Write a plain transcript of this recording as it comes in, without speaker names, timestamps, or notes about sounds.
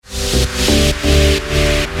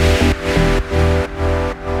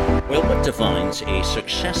defines a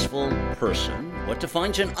successful person? What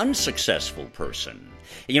defines an unsuccessful person?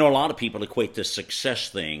 You know, a lot of people equate this success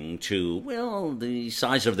thing to, well, the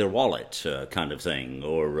size of their wallet kind of thing,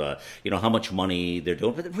 or, how much money they're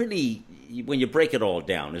doing. But really, when you break it all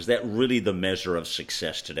down, is that really the measure of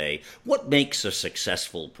success today? What makes a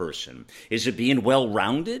successful person? Is it being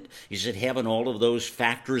well-rounded? Is it having all of those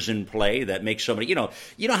factors in play that make somebody, you know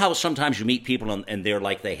how sometimes you meet people and they're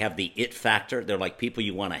like, they have the it factor? They're like people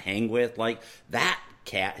you want to hang with, like that.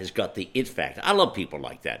 Cat has got the it factor. I love people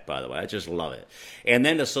like that, by the way. I just love it. And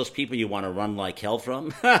then there's those people you want to run like hell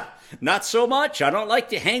from. Not so much. I don't like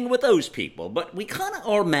to hang with those people. But we kind of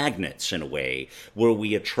are magnets in a way where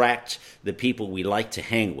we attract the people we like to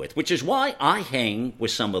hang with, which is why I hang with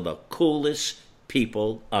some of the coolest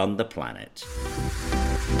people on the planet.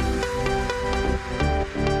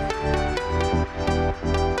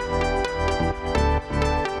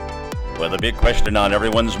 Well, the big question on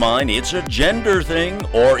everyone's mind, it's a gender thing,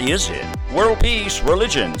 or is it? World peace,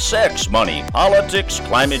 religion, sex, money, politics,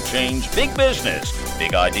 climate change, big business,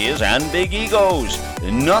 big ideas, and big egos.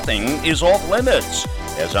 Nothing is off limits.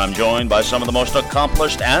 As I'm joined by some of the most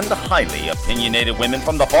accomplished and highly opinionated women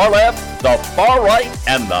from the far left, the far right,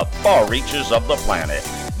 and the far reaches of the planet.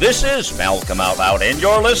 This is Malcolm Out Loud, and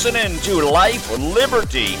you're listening to Life,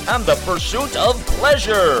 Liberty, and the Pursuit of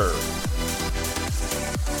Pleasure.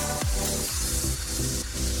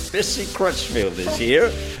 Missy Crutchfield is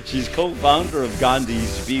here. She's co-founder of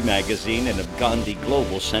Gandhi's V magazine and of Gandhi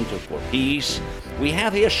Global Center for Peace. We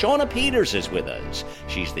have here Shauna Peters is with us.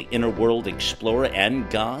 She's the inner world explorer and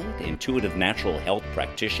guide, intuitive natural health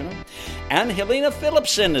practitioner. And Helena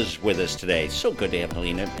Phillipson is with us today. So good to have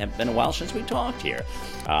Helena. It's been a while since we talked here.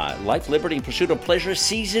 Life, Liberty, and Pursuit of Pleasure,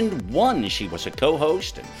 Season 1. She was a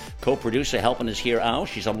co-host and co-producer helping us here out.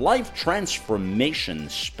 She's a life transformation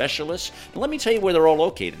specialist. And let me tell you where they're all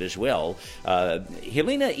located as well.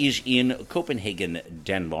 Helena is in Copenhagen,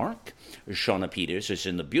 Denmark. Shauna Peters is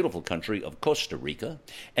in the beautiful country of Costa Rica,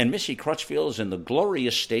 and Missy Crutchfield is in the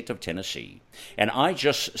glorious state of Tennessee. And I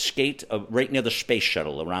just skate right near the space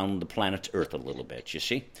shuttle around the planet Earth a little bit, you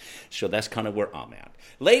see? So that's kind of where I'm at.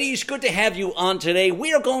 Ladies, good to have you on today.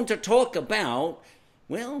 We are going to talk about,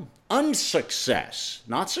 well, unsuccess.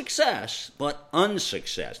 Not success, but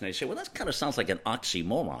unsuccess. Now you say, well, that kind of sounds like an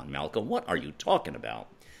oxymoron, Malcolm. What are you talking about?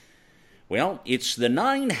 Well, it's the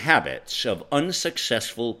 9 habits of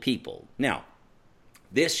unsuccessful people. Now,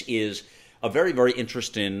 this is a very, very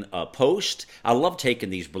interesting post. I love taking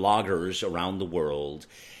these bloggers around the world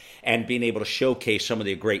and being able to showcase some of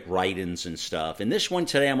their great write-ins and stuff. And this one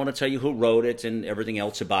today, I'm going to tell you who wrote it and everything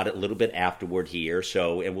else about it a little bit afterward here.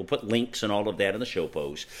 And we'll put links and all of that in the show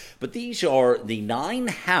post. But these are the 9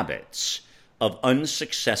 habits of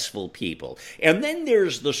unsuccessful people. And then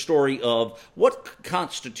there's the story of what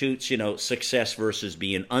constitutes, success versus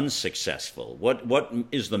being unsuccessful. What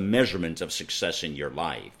is the measurement of success in your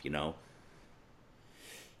life,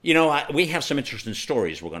 we have some interesting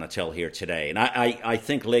stories we're going to tell here today. And I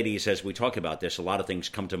think, ladies, as we talk about this, a lot of things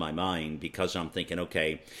come to my mind because I'm thinking,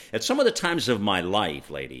 okay, at some of the times of my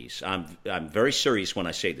life, ladies, I'm very serious when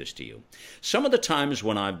I say this to you. Some of the times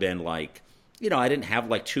when I've been like, I didn't have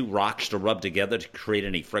like 2 rocks to rub together to create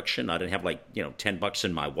any friction. I didn't have like, $10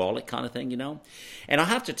 in my wallet kind of thing, And I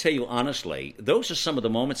have to tell you honestly, those are some of the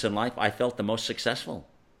moments in life I felt the most successful.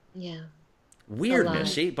 Yeah. Weird,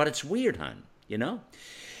 Missy, but it's weird, hon,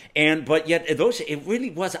 But yet it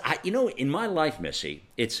really was, in my life, Missy,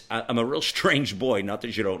 I'm a real strange boy, not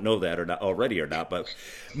that you don't know that or not already or not, but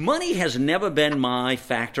money has never been my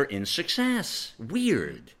factor in success.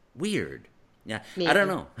 Weird. Yeah, I don't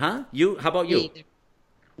know, huh? How about you?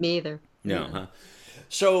 Me either. No, huh?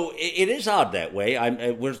 So it is odd that way.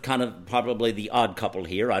 We're kind of probably the odd couple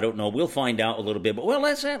here. I don't know. We'll find out a little bit. But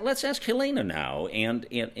let's ask Helena now, and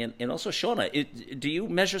also Shauna. Do you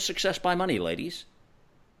measure success by money, ladies?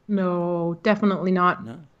 No, definitely not.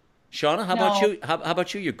 No. Shauna, how about you? How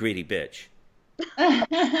about you? You greedy bitch.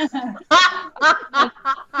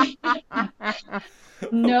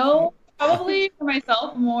 No. Probably for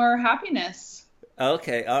myself, more happiness.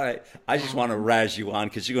 Okay, all right. I just want to razz you on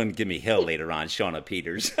because you're going to give me hell later on, Shauna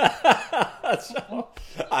Peters. So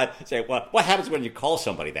I say, well, what happens when you call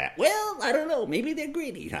somebody that? Well, I don't know. Maybe they're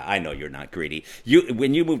greedy. I know you're not greedy.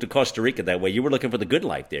 When you moved to Costa Rica that way, you were looking for the good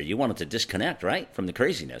life there. You wanted to disconnect, right, from the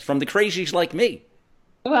craziness, from the crazies like me.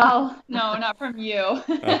 Well, no, not from you.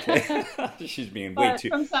 Okay. She's being way too...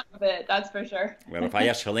 from some of it, that's for sure. Well, if I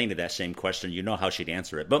asked Helena that same question, you know how she'd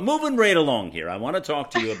answer it. But moving right along here, I want to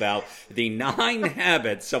talk to you about the 9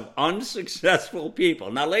 habits of unsuccessful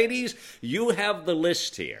people. Now, ladies, you have the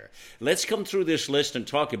list here. Let's come through this list and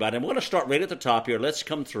talk about it. I'm going to start right at the top here. Let's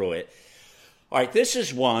come through it. All right, this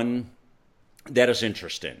is one that is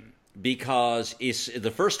interesting because it's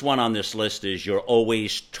the first one on this list is you're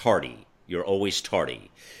always tardy. You're always tardy.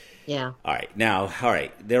 Yeah. All right. Now, all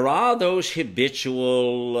right. There are those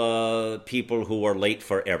habitual people who are late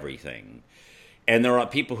for everything. And there are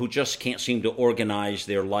people who just can't seem to organize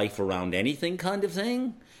their life around anything kind of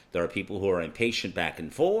thing. There are people who are impatient back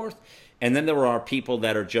and forth. And then there are people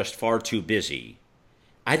that are just far too busy.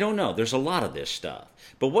 I don't know. There's a lot of this stuff.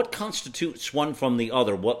 But what constitutes one from the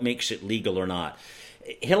other? What makes it legal or not?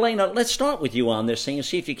 Helena, let's start with you on this thing and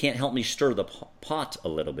see if you can't help me stir the pot a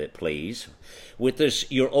little bit, please, with this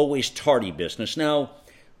you're always tardy business. Now,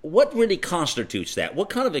 what really constitutes that? What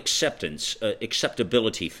kind of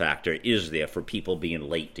acceptability factor is there for people being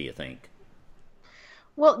late, do you think?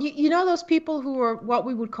 Well, you know those people who are what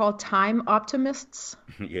we would call time optimists?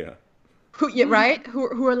 Yeah. Right?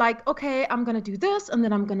 Who are like, okay, I'm going to do this, and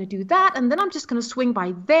then I'm going to do that, and then I'm just going to swing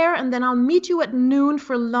by there, and then I'll meet you at noon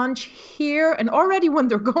for lunch here. And already when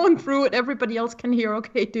they're going through it, everybody else can hear,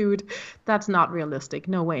 okay, dude, that's not realistic.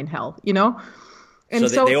 No way in hell, you know? And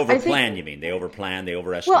so they overplan, think, you mean? They overplan, they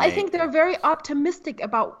overestimate? Well, I think they're very optimistic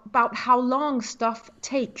about how long stuff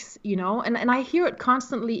takes, you know? And I hear it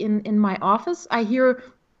constantly in my office. I hear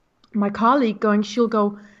my colleague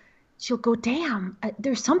she'll go, damn,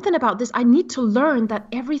 there's something about this. I need to learn that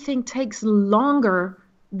everything takes longer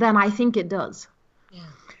than I think it does. Yeah.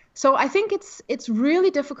 So I think it's really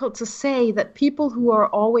difficult to say that people who are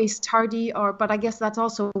always tardy but I guess that's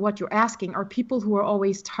also what you're asking, are people who are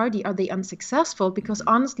always tardy, are they unsuccessful? Because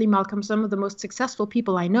honestly, Malcolm, some of the most successful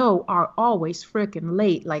people I know are always freaking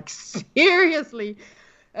late, like seriously.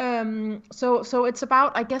 So it's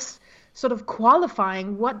about, I guess, sort of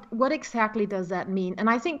qualifying what exactly does that mean. And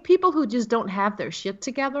I think people who just don't have their shit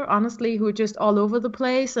together, honestly, who are just all over the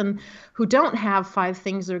place and who don't have 5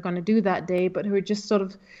 things they're going to do that day, but who are just sort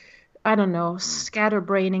of, I don't know,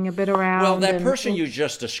 scatterbraining a bit around. Well, that person you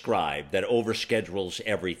just described that overschedules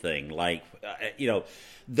everything, like,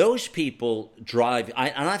 those people drive,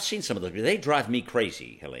 and I've seen some of those, they drive me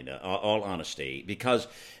crazy, Helena, all honesty, because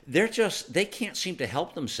they can't seem to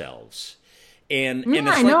help themselves. And it's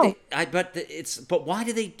I know. But why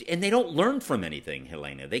do they? And they don't learn from anything,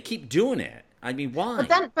 Helena. They keep doing it. I mean, why?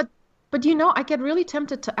 But I get really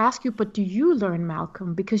tempted to ask you, but do you learn,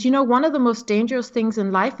 Malcolm? Because one of the most dangerous things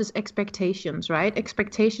in life is expectations, right?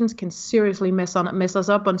 Expectations can seriously mess us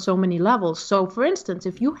up on so many levels. So, for instance,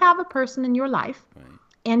 if you have a person in your life, right,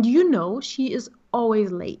 and she is always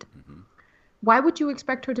late, why would you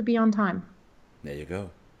expect her to be on time? There you go.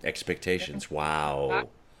 Expectations. Wow.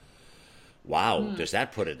 Wow, does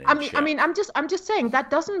that put it in check? I mean, I'm just saying that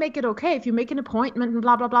doesn't make it okay if you make an appointment and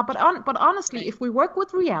blah blah blah. But honestly, if we work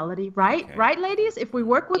with reality, right, Okay. right, ladies, if we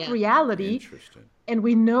work with reality, and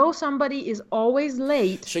we know somebody is always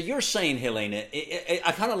late. So you're saying, Helena,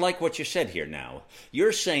 I kind of like what you said here now.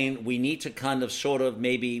 You're saying we need to kind of sort of,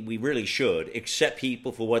 maybe we really should, accept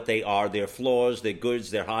people for what they are, their flaws, their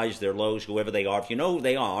goods, their highs, their lows, whoever they are. If you know who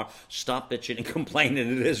they are, stop bitching and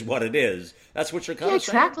complaining. It is what it is. That's what you're kind of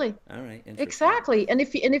saying? Exactly. All right. Exactly. And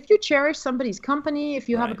if you cherish somebody's company, if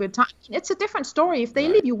you have a good time, it's a different story. If they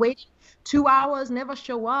leave you waiting 2 hours, never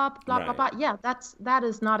show up, blah blah blah. Yeah, that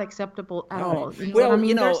is not acceptable at all. You know well, what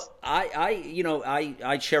I mean?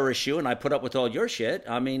 I cherish you and I put up with all your shit.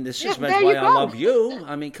 I mean, this is why I go. love you.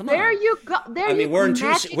 I mean, come on. There you go.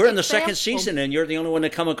 We're in the second season, and you're the only one to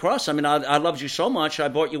come across. I mean, I loved you so much. I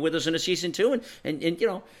brought you with us in a season 2, and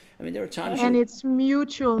I mean, there are times. And it's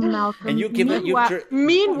mutual, Malcolm. And you give it.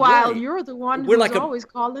 Meanwhile, you're the one who's like always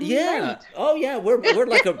calling me late. Oh yeah, we're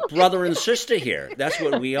like a brother and sister here. That's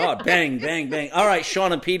what we are. Bang, bang, bang. All right,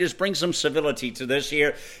 Shauna Peters, bring some civility to this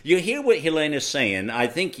here. You hear what Helena's saying. I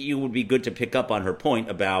think you would be good to pick up on her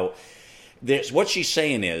point about this. What she's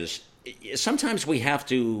saying is sometimes we have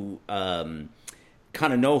to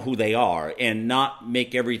kind of know who they are and not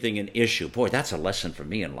make everything an issue. Boy, that's a lesson for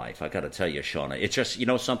me in life. I got to tell you, Shauna. It's just,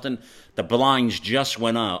 something, the blinds just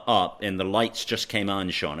went up and the lights just came on,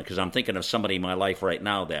 Shauna, because I'm thinking of somebody in my life right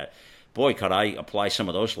now that, boy, could I apply some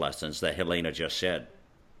of those lessons that Helena just said.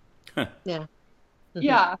 Yeah.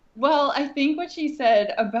 Yeah. Well, I think what she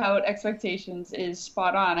said about expectations is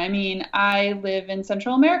spot on. I mean, I live in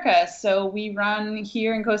Central America, so we run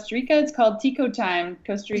here in Costa Rica. It's called Tico time.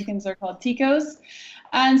 Costa Ricans are called Ticos.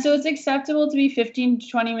 And so it's acceptable to be 15 to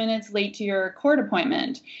 20 minutes late to your court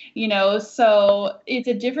appointment, so it's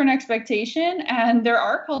a different expectation. And there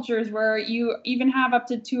are cultures where you even have up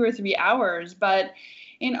to 2 or 3 hours, but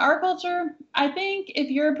In our culture, I think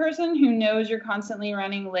if you're a person who knows you're constantly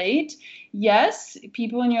running late, yes,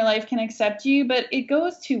 people in your life can accept you, but it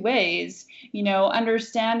goes two ways.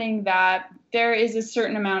 Understanding that there is a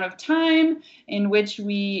certain amount of time in which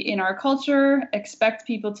we, in our culture, expect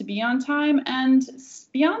people to be on time. And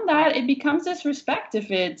beyond that, it becomes disrespect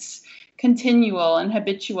if it's continual and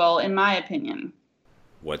habitual, in my opinion.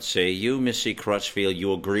 What say you, Missy Crutchfield?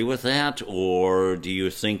 You agree with that? Or do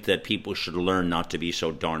you think that people should learn not to be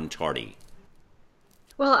so darn tardy?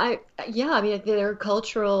 Well, I mean, there are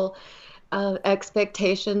cultural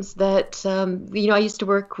expectations that, I used to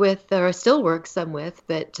work with, or still work some with,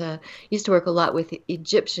 but used to work a lot with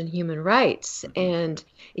Egyptian human rights. And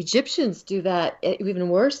Egyptians do that even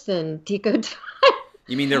worse than Tico time.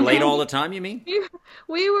 You mean they're late all the time, you mean?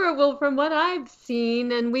 We were, well, from what I've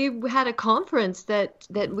seen, and we had a conference that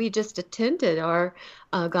we just attended, our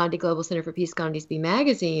Gandhi Global Center for Peace, Gandhi's Bee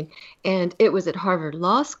magazine, and it was at Harvard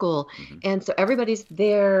Law School. And so everybody's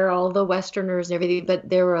there, all the Westerners and everything, but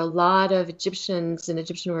there were a lot of Egyptians and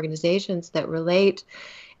Egyptian organizations that were late.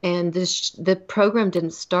 And the program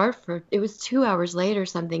didn't start it was 2 hours late or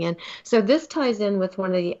something. And so this ties in with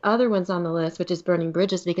one of the other ones on the list, which is Burning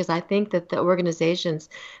Bridges, because I think that the organizations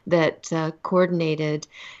that coordinated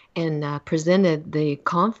and presented the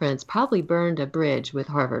conference probably burned a bridge with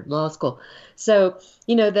Harvard Law School. So,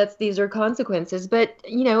 these are consequences. But,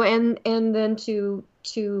 and then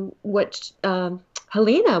to what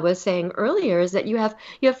Helena was saying earlier is that you have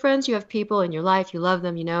friends, you have people in your life, you love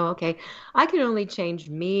them, okay, I can only change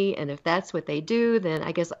me. And if that's what they do, then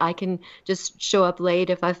I guess I can just show up late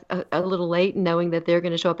if I'm a little late, knowing that they're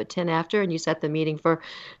going to show up at 10 after, and you set the meeting for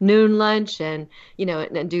noon lunch and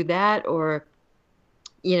do that, or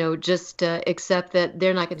just accept that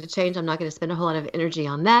they're not going to change. I'm not going to spend a whole lot of energy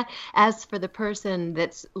on that. As for the person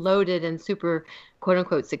that's loaded and super, quote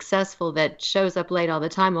unquote, successful, that shows up late all the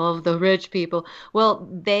time, all of the rich people, well,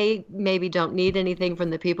 they maybe don't need anything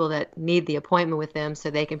from the people that need the appointment with them,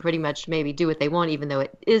 so they can pretty much maybe do what they want, even though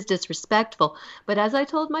it is disrespectful. But as I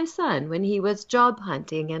told my son when he was job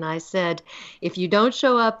hunting, and I said, if you don't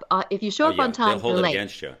show up, if you show up on time, they'll hold you're it late.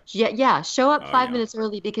 Against you. Yeah, show up 5 minutes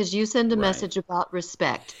early, because you send a message about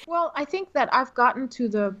respect. Well, I think that I've gotten to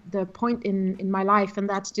the point in my life, and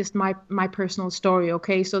that's just my personal story.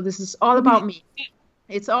 Okay, so this is all about me.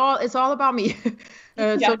 It's all about me.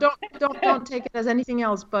 So don't take it as anything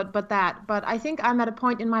else but that. But I think I'm at a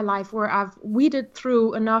point in my life where I've weeded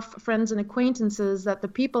through enough friends and acquaintances that the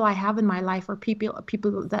people I have in my life are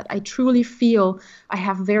people that I truly feel I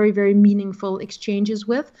have very, very meaningful exchanges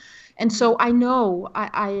with. And so I know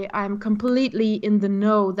I'm completely in the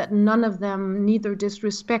know that none of them neither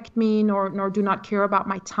disrespect me nor do not care about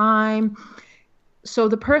my time. So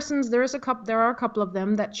the persons, there are a couple of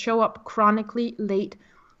them that show up chronically late.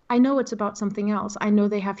 I know it's about something else. I know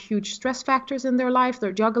they have huge stress factors in their life.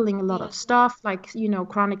 They're juggling a lot of stuff, like,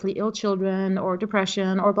 chronically ill children or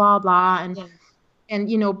depression or blah, blah.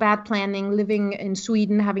 And bad planning, living in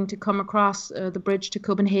Sweden, having to come across the bridge to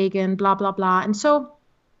Copenhagen, blah, blah, blah. And so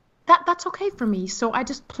that's okay for me. So I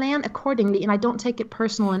just plan accordingly, and I don't take it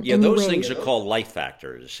personal in any way. Yeah, those things are called life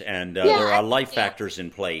factors, and there are life factors in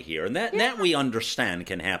play here, and that we understand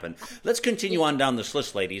can happen. Let's continue on down this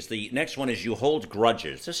list, ladies. The next one is you hold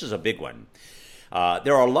grudges. This is a big one.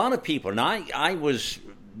 There are a lot of people, and I was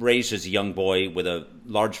raised as a young boy with a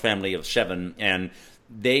large family of 7, and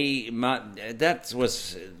that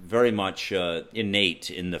was very much innate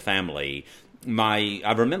in the family.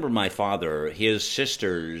 I remember my father, his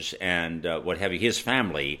sisters, and what have you, his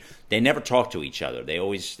family. They never talked to each other. They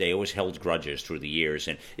always held grudges through the years,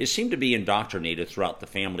 and it seemed to be indoctrinated throughout the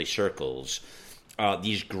family circles.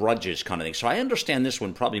 These grudges kind of thing. So I understand this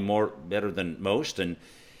one probably better than most, and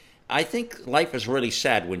I think life is really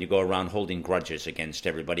sad when you go around holding grudges against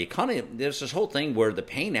everybody. There's this whole thing where the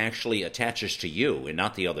pain actually attaches to you and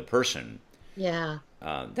not the other person. Yeah.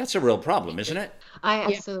 That's a real problem, isn't it? I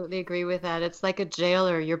absolutely agree with that. It's like a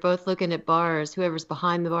jailer. You're both looking at bars, whoever's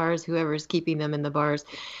behind the bars, whoever's keeping them in the bars.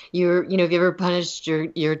 If you ever punished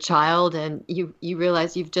your child and you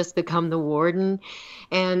realize you've just become the warden,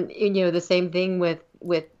 and the same thing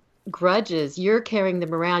with grudges. You're carrying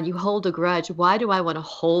them around. You hold a grudge. Why do I want to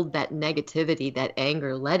hold that negativity, that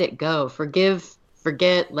anger? Let it go.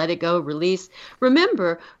 Forget, let it go, release.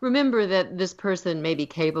 Remember that this person may be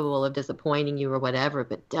capable of disappointing you or whatever,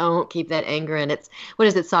 but don't keep that anger. And what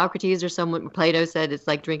is it, Socrates or someone, Plato said it's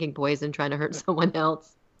like drinking poison, trying to hurt someone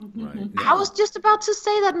else. Right. I was just about to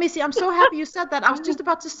say that, Missy. I'm so happy you said that. I was just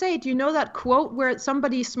about to say, do you know that quote where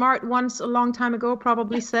somebody smart once a long time ago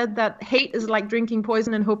probably said that hate is like drinking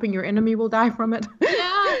poison and hoping your enemy will die from it?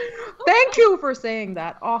 Yeah. Thank you for saying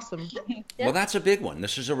that. Awesome. Well, that's a big one.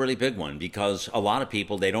 This is a really big one because a lot of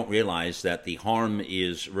people, they don't realize that the harm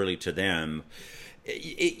is really to them.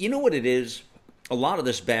 You know what it is? A lot of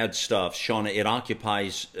this bad stuff, Shauna, it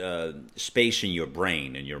occupies space in your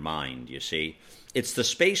brain and your mind, you see. It's the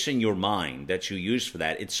space in your mind that you use for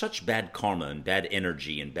that. It's such bad karma and bad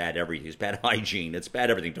energy and bad everything. It's bad hygiene. It's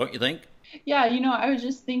bad everything, don't you think? Yeah, I was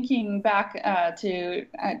just thinking back to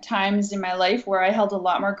times in my life where I held a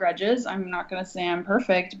lot more grudges. I'm not going to say I'm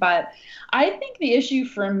perfect, but I think the issue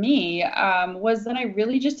for me was that I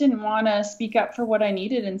really just didn't want to speak up for what I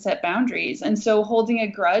needed and set boundaries. And so holding a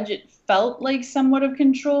grudge, it felt like somewhat of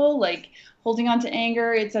control, like holding on to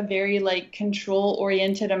anger. It's a very like control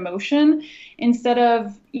oriented emotion instead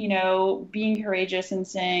of, being courageous and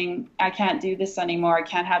saying, I can't do this anymore. I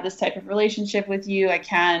can't have this type of relationship with you. I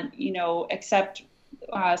can't, accept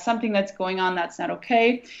something that's going on that's not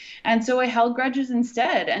okay. And so I held grudges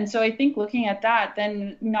instead. And so I think looking at that,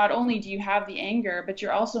 then not only do you have the anger, but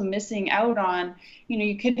you're also missing out on,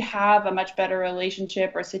 you could have a much better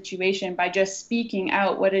relationship or situation by just speaking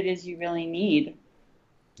out what it is you really need.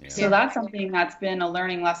 Yeah. So that's something that's been a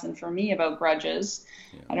learning lesson for me about grudges.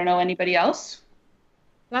 Yeah. I don't know, anybody else?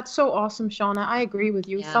 That's so awesome, Shauna. I agree with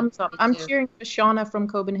you. Yeah, thumbs up. I'm cheering for Shauna from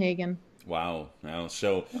Copenhagen. Wow.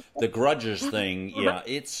 So the grudges thing, yeah,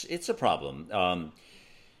 it's a problem.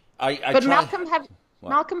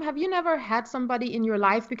 Malcolm, have you never had somebody in your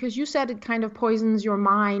life, because you said it kind of poisons your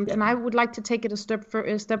mind, and I would like to take it a step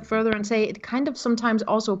further and say it kind of sometimes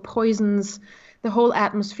also poisons the whole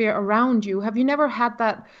atmosphere around you. Have you never had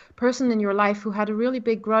that person in your life who had a really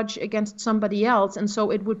big grudge against somebody else, and so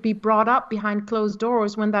it would be brought up behind closed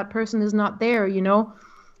doors when that person is not there,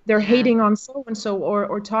 They're hating on so-and-so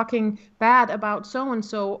or talking bad about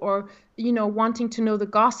so-and-so or, wanting to know the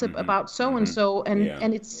gossip about so-and-so.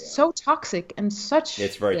 And it's so toxic and such.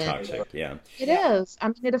 It's very toxic, yeah. It is. I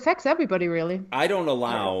mean, it affects everybody, really. I don't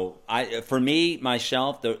allow, for me,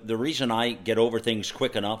 myself, the reason I get over things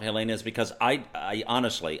quick enough, Helena, is because I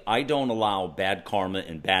honestly, I don't allow bad karma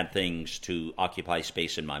and bad things to occupy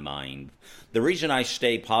space in my mind. The reason I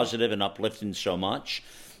stay positive and uplifting so much,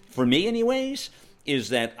 for me anyways, is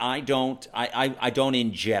that I don't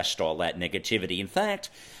ingest all that negativity. In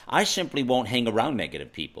fact, I simply won't hang around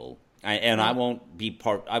negative people, I won't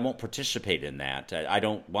I won't participate in that. I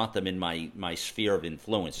don't want them in my sphere of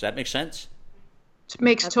influence. Does that make sense? It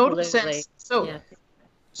makes total sense.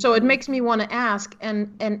 So it makes me want to ask,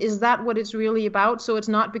 and is that what it's really about? So it's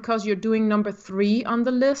not because you're doing number 3 on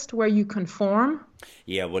the list where you conform?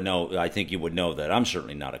 Yeah, well, no, I think you would know that. I'm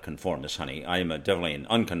certainly not a conformist, honey. I am definitely an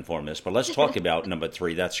unconformist. But let's talk about number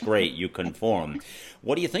 3. That's great. You conform.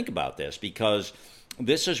 What do you think about this? Because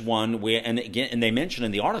this is one where, and again, and they mention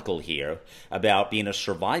in the article here about being a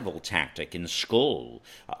survival tactic in school,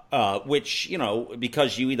 which,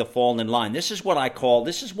 because you either fall in line. This is what I call,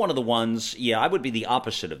 this is one of the ones, I would be the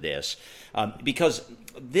opposite of this, because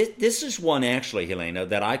this is one actually, Helena,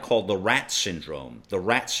 that I call the rat syndrome,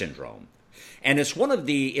 And it's one of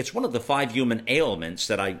the 5 human ailments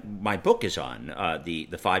that my book is on, the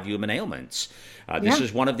 5 human ailments. This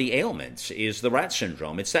is one of the ailments, is the rat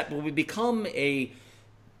syndrome. It's that we become a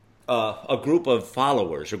group of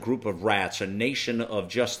followers, a group of rats, a nation of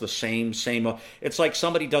just the same. It's like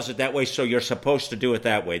somebody does it that way, so you're supposed to do it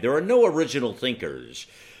that way. There are no original thinkers.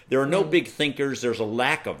 There are no big thinkers. There's a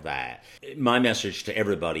lack of that. My message to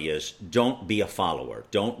everybody is don't be a follower.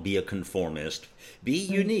 Don't be a conformist. Be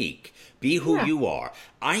unique. Be who you are.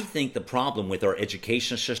 I think the problem with our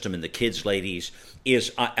education system and the kids, ladies,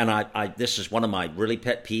 is, this is one of my really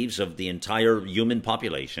pet peeves of the entire human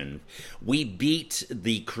population, we beat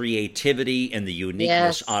the creativity and the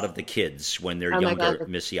uniqueness out of the kids when they're younger.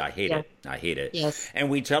 Missy, I hate it. I hate it. Yes.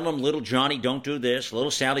 And we tell them, little Johnny, don't do this.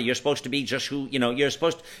 Little Sally, you're supposed to be just who, you're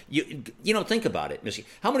supposed to, think about it, Missy.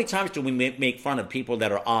 How many times do we make fun of people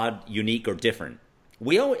that are odd, unique, or different?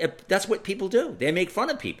 That's what people do. They make fun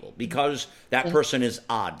of people because that person is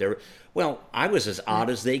odd. I was as odd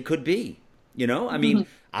as they could be. I mean,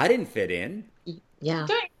 I didn't fit in. Yeah.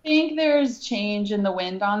 Don't you think there's change in the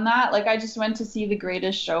wind on that? Like, I just went to see The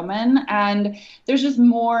Greatest Showman, and there's just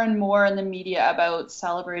more and more in the media about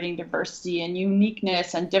celebrating diversity and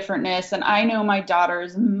uniqueness and differentness. And I know my daughter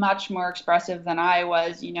is much more expressive than I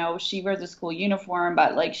was. She wears a school uniform,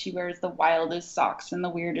 but like she wears the wildest socks and the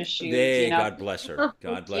weirdest shoes. God bless her.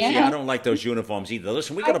 God bless her. Yeah, I don't like those uniforms either.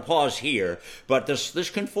 Listen, we got to pause here, but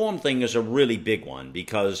this conform thing is a really big one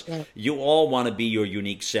because you all want to be your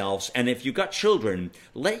unique selves. And if you got children,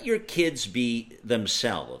 let let your kids be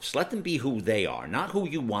themselves. Let them be who they are, not who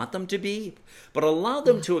you want them to be, but allow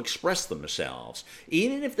them to express themselves,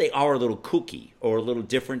 even if they are a little kooky or a little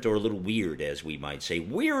different or a little weird, as we might say.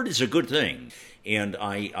 Weird is a good thing. And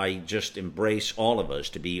I just embrace all of us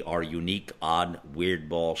to be our unique, odd,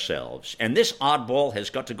 weirdball selves. And this oddball has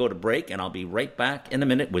got to go to break, and I'll be right back in a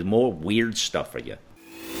minute with more weird stuff for you.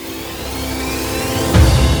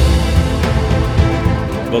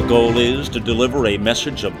 The goal is to deliver a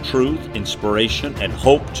message of truth, inspiration, and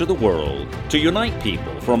hope to the world, to unite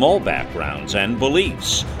people from all backgrounds and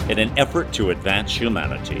beliefs in an effort to advance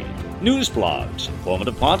humanity. News blogs,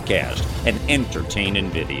 informative podcasts, and entertaining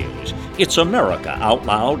videos. It's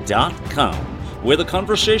AmericaOutloud.com, where the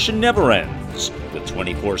conversation never ends, with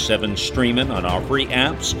 24/7 streaming on our free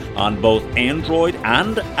apps on both Android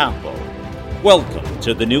and Apple. Welcome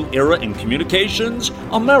to the new era in communications,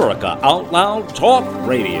 America Out Loud Talk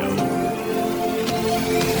Radio.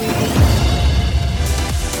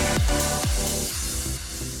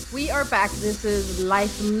 We are back. This is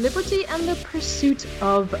Life, Liberty, and the Pursuit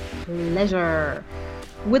of Pleasure.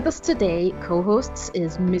 With us today, co-hosts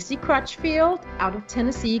is Missy Crutchfield out of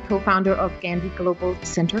Tennessee, co-founder of Gandhi Global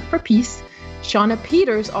Center for Peace. Shauna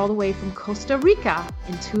Peters, all the way from Costa Rica,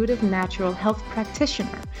 intuitive natural health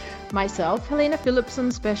practitioner. Myself, Helena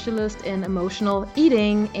Philipson, specialist in emotional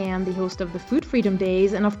eating and the host of the Food Freedom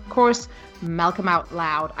Days. And of course, Malcolm Out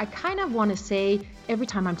Loud. I kind of want to say, every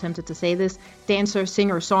time I'm tempted to say this, dancer,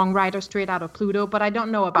 singer, songwriter, straight out of Pluto, but I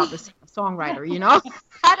don't know about the singer-songwriter, you know?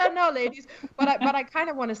 I don't know, ladies, but I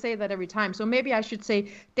kind of want to say that every time. So maybe I should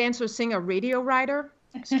say dancer, singer, radio writer,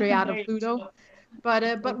 straight out of Pluto. But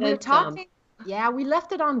we're talking... Yeah, we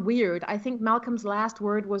left it on weird. I think Malcolm's last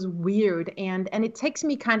word was weird, and it takes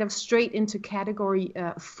me kind of straight into category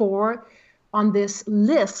 4 on this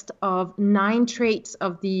list of 9 traits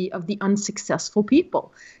of the unsuccessful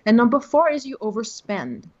people. And number 4 is you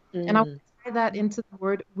overspend. And I want to tie that into the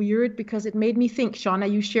word weird because it made me think, Shauna,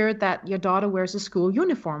 you shared that your daughter wears a school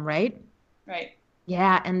uniform, right? Right.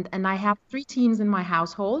 Yeah, and I have 3 teens in my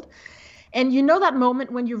household. And you know that moment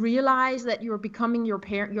when you realize that you're becoming your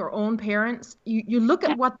own parents? You look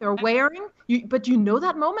at what they're wearing, but you know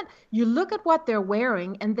that moment? You look at what they're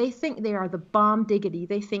wearing and they think they are the bomb diggity.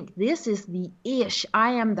 They think this is the ish.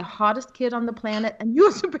 I am the hottest kid on the planet. And you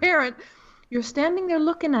as a parent, you're standing there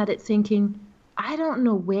looking at it thinking, I don't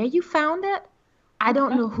know where you found it. I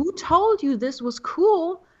don't know who told you this was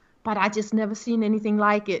cool, but I just never seen anything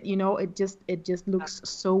like it. You know, it just looks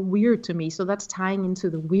so weird to me. So that's tying into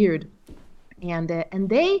the weird. And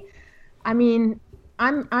they, I mean,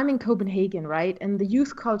 I'm in Copenhagen, right? And the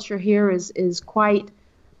youth culture here is quite,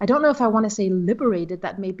 I don't know if I want to say liberated,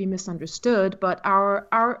 that may be misunderstood, but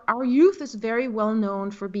our youth is very well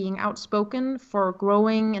known for being outspoken, for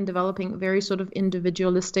growing and developing very sort of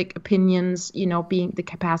individualistic opinions, you know, being the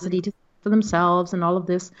capacity to for themselves and all of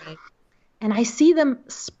this. And I see them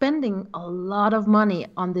spending a lot of money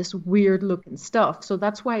on this weird looking stuff. So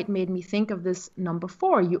that's why it made me think of this number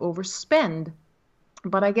 4, you overspend.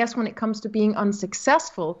 But I guess when it comes to being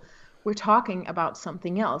unsuccessful, we're talking about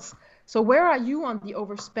something else. So where are you on the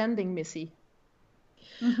overspending, Missy?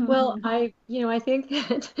 Well, I think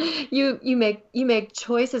that you make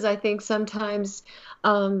choices. I think sometimes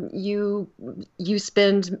you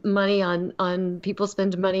spend money on people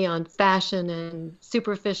spend money on fashion and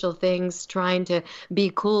superficial things, trying to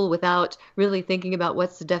be cool without really thinking about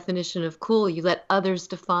what's the definition of cool. You let others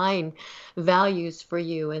define values for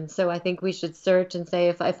you, and so I think we should search and say,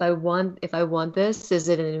 if I want this, is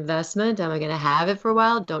it an investment? Am I going to have it for a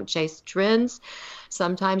while? Don't chase trends.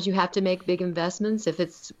 Sometimes you have to make big investments. If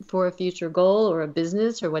it's for a future goal or a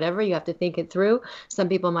business or whatever, you have to think it through. Some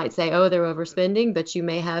people might say, oh, they're overspending, but you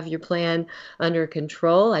may have your plan under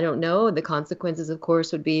control. I don't know. The consequences, of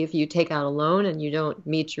course, would be if you take out a loan and you don't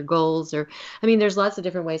meet your goals. Or, I mean, there's lots of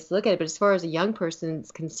different ways to look at it. But as far as a young person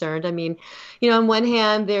is concerned, I mean, on one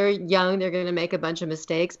hand, they're young, they're going to make a bunch of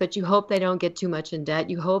mistakes, but you hope they don't get too much in debt.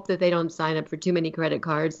 You hope that they don't sign up for too many credit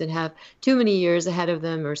cards and have too many years ahead of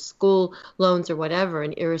them, or school loans or whatever.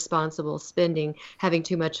 And irresponsible spending, having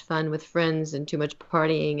too much fun with friends and too much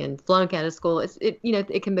partying and flunk out of school.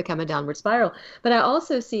 It can become a downward spiral. But I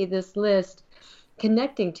also see this list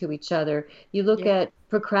connecting to each other. You look at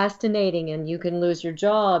procrastinating and you can lose your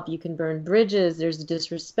job, you can burn bridges, there's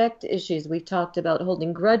disrespect issues. We've talked about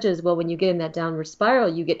holding grudges. Well, when you get in that downward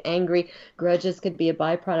spiral, you get angry. Grudges could be a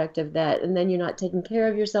byproduct of that. And then you're not taking care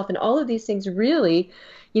of yourself. And all of these things really,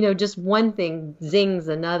 just one thing zings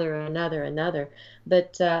another.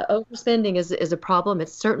 But overspending is a problem.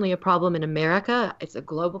 It's certainly a problem in America. It's a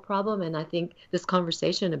global problem. And I think this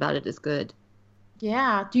conversation about it is good.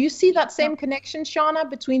 Yeah. Do you see that same connection, Shauna,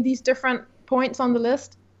 between these different points on the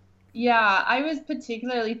list? Yeah, I was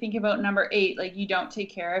particularly thinking about number 8, like you don't take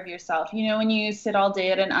care of yourself. You know, when you sit all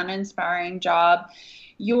day at an uninspiring job,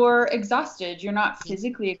 you're exhausted. You're not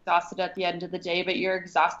physically exhausted at the end of the day, but you're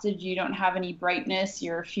exhausted. You don't have any brightness.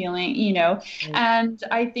 You're feeling, and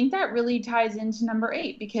I think that really ties into number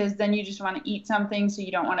 8 because then you just want to eat something, so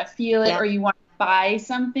you don't want to feel it, Yeah. or you want to buy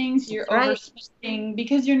something, so you're Right. overspending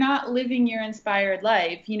because you're not living your inspired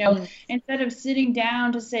life. Instead of sitting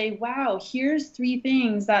down to say, wow, here's 3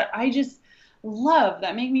 things that I just love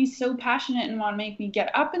that make me so passionate and want to make me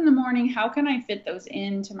get up in the morning. How can I fit those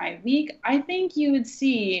into my week? I think you would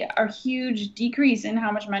see a huge decrease in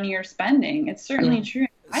how much money you're spending. It's certainly true.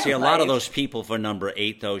 See, a lot of those people for number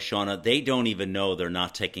 8, though, Shauna, they don't even know they're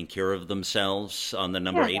not taking care of themselves on the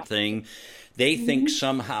number 8 thing. They think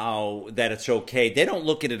somehow that it's okay. They don't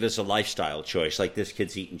look at it as a lifestyle choice, like this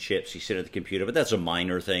kid's eating chips, he's sitting at the computer, but that's a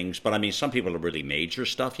minor things. But I mean, some people are really major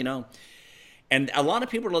stuff, And a lot of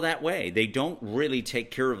people are that way. They don't really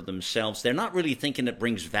take care of themselves. They're not really thinking it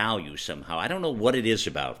brings value somehow. I don't know what it is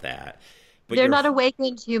about that. But They're not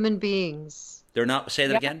awakened human beings. They're not, say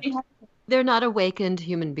that again? They're not awakened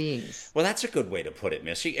human beings. Well, that's a good way to put it,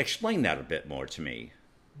 Missy. Explain that a bit more to me.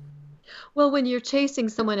 Well, when you're chasing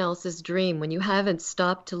someone else's dream, when you haven't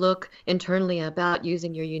stopped to look internally about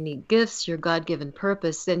using your unique gifts, your God-given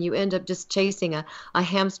purpose, then you end up just chasing a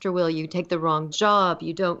hamster wheel. You take the wrong job.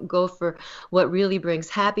 You don't go for what really brings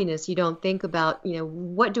happiness. You don't think about,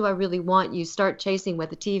 what do I really want? You start chasing what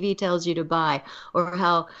the TV tells you to buy or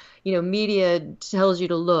how, media tells you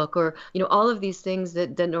to look or, all of these things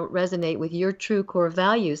that don't resonate with your true core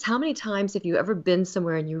values. How many times have you ever been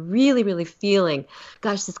somewhere and you're really, really feeling,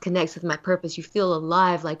 gosh, this connects with my purpose. You feel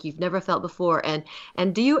alive like you've never felt before.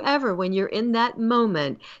 And do you ever, when you're in that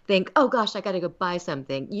moment, think, oh gosh, I got to go buy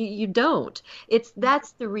something? You don't.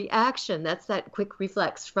 That's the reaction. That's that quick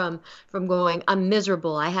reflex from going, I'm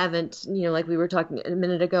miserable. I haven't, like we were talking a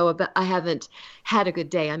minute ago about, I haven't had a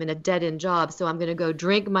good day. I'm in a dead end job. So I'm going to go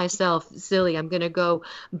drink myself silly. I'm going to go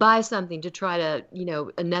buy something to try to,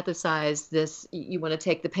 anesthetize this. You want to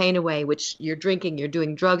take the pain away, which you're drinking, you're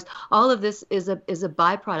doing drugs. All of this is a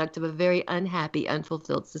byproduct of a very unhappy,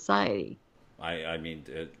 unfulfilled society. I mean,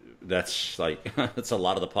 that's like, that's a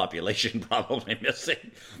lot of the population probably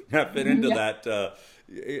missing. I've been into that.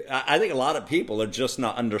 I think a lot of people are just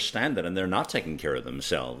not understanding and they're not taking care of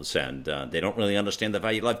themselves and they don't really understand the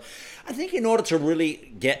value of life. I think in order to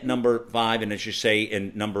really get number 5, and as you say,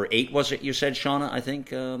 in number 8, was it you said, Shauna? I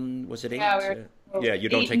think, was it 8? Yeah, you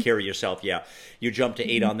don't take care of yourself. Yeah, you jump to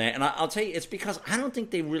 8 on that. And I'll tell you, it's because I don't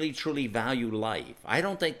think they really truly value life. I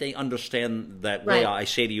don't think they understand that way. I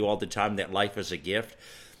say to you all the time that life is a gift.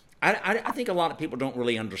 I think a lot of people don't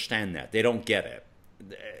really understand that. They don't get it.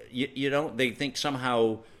 They think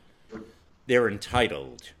somehow they're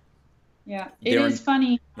entitled. Yeah, it is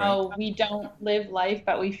funny how we don't live life,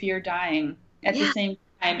 but we fear dying at the same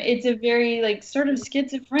time. It's a very sort of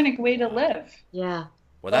schizophrenic way to live. Yeah.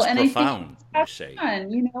 Well, that's profound. I think that's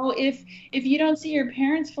fun. If you don't see your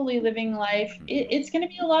parents fully living life, it's going to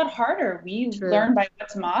be a lot harder. We learn by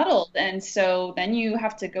what's modeled, and so then you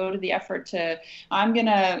have to go to the effort to. I'm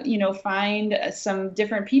gonna, find some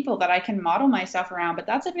different people that I can model myself around. But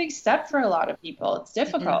that's a big step for a lot of people. It's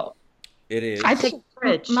difficult. It is. I think,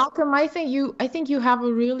 Malcolm, I think you have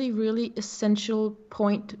a really, really essential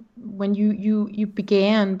point when you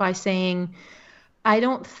began by saying, I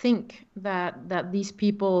don't think that these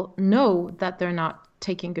people know that they're not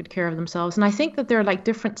taking good care of themselves. And I think that they're like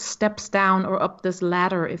different steps down or up this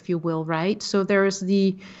ladder, if you will, right? So there's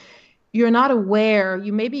you're not aware,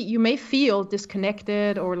 you may feel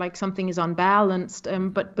disconnected or like something is unbalanced,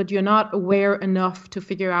 but you're not aware enough to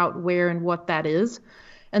figure out where and what that is.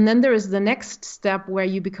 And then there is the next step where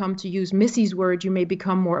you become, to use Missy's word, you may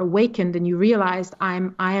become more awakened and you realize I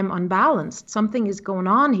am unbalanced. Something is going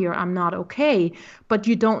on here. I'm not okay, but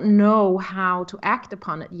you don't know how to act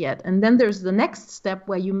upon it yet. And then there's the next step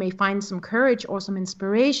where you may find some courage or some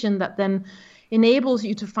inspiration that then enables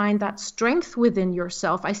you to find that strength within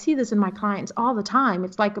yourself. I see this in my clients all the time.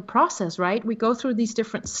 It's like a process, right? We go through these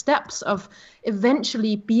different steps of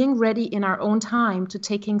eventually being ready in our own time to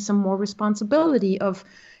taking some more responsibility of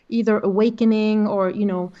either awakening or,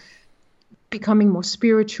 becoming more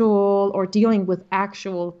spiritual or dealing with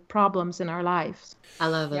actual problems in our lives. I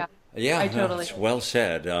love it. Yeah, I totally. It's well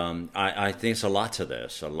said. I think it's a lot to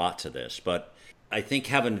this, but I think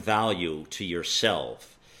having value to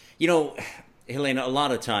yourself, Helena, a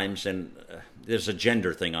lot of times, and there's a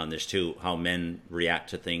gender thing on this too, how men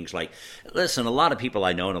react to things like, listen, a lot of people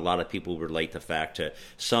I know and a lot of people relate the fact to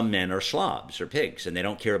some men are slobs or pigs and they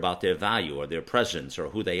don't care about their value or their presence or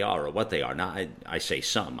who they are or what they are. Now, I say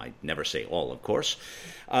some, I never say all, of course.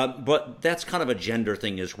 But that's kind of a gender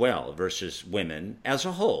thing as well versus women as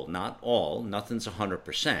a whole, not all, nothing's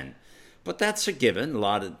 100%. But that's a given. A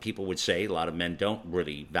lot of people would say a lot of men don't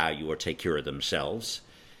really value or take care of themselves.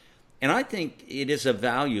 And I think it is a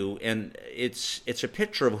value, and it's a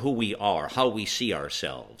picture of who we are, how we see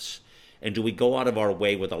ourselves. And do we go out of our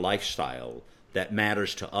way with a lifestyle that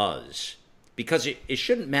matters to us? Because it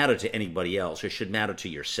shouldn't matter to anybody else. It should matter to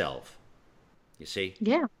yourself. You see?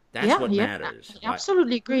 Yeah. That's what matters. I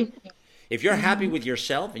absolutely agree. If you're happy with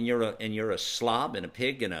yourself and you're a slob and a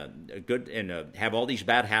pig and have all these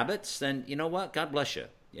bad habits, then you know what? God bless you.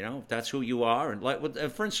 You know, if that's who you are.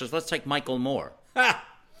 And for instance, let's take Michael Moore.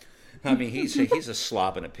 I mean, he's a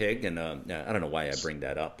slob and a pig, and I don't know why I bring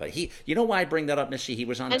that up, but you know why I bring that up, Missy? He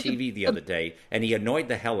was on TV the other day, and he annoyed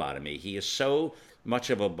the hell out of me. He is so much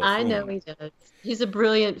of a buffoon. I know he does. He's a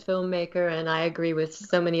brilliant filmmaker, and I agree with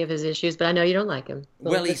so many of his issues, but I know you don't like him.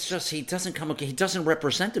 Well, he doesn't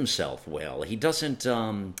represent himself well. He doesn't,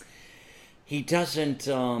 you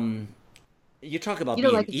talk about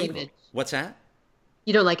being like his evil. image. What's that?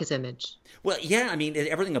 You don't like his image. Well, yeah, I mean,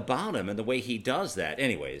 everything about him and the way he does that.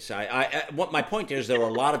 Anyways, what my point is, there are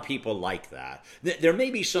a lot of people like that. There may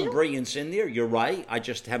be some brilliance in there. You're right. I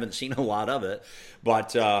just haven't seen a lot of it.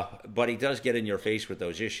 But he does get in your face with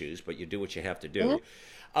those issues, but you do what you have to do.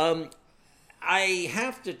 Yeah. I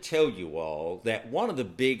have to tell you all that one of the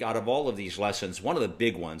big, out of all of these lessons, one of the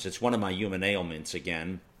big ones, it's one of my human ailments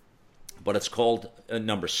again, but it's called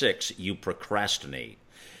number 6, you procrastinate.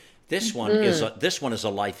 This one is a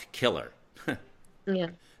life killer. Yeah.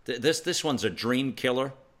 This one's a dream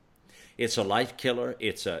killer. It's a life killer.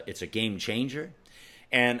 It's a game changer.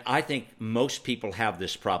 And I think most people have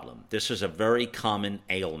this problem. This is a very common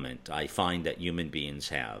ailment I find that human beings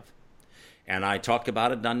have. And I talk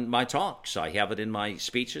about it on my talks. I have it in my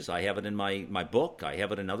speeches. I have it in my book. I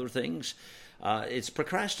have it in other things. It's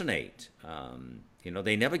procrastinate.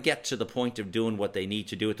 They never get to the point of doing what they need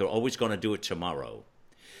to do. They're always going to do it tomorrow.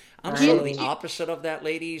 I'm sort of the opposite of that,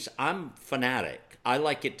 ladies. I'm fanatic. I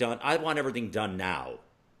like it done. I want everything done now.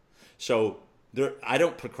 So I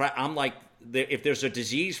don't procrastinate. I'm like, if there's a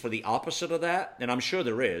disease for the opposite of that, and I'm sure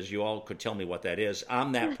there is, you all could tell me what that is.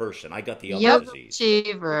 I'm that person. I got the other disease.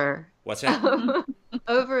 Overachiever. What's that?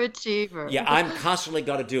 Overachiever. Yeah, I'm constantly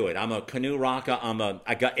got to do it. I'm a canoe rocker.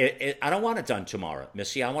 I don't want it done tomorrow,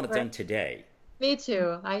 Missy. I want it done today. Me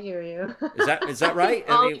too. I hear you. Is that right?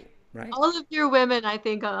 Right. All of your women, I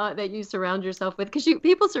think, that you surround yourself with, because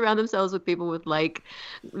people surround themselves with people with like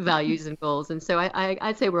values and goals, and so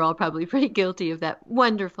I'd say we're all probably pretty guilty of that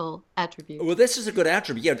wonderful attribute. Well, this is a good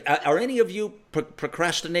attribute. Yeah. Are any of you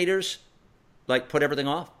procrastinators? Like put everything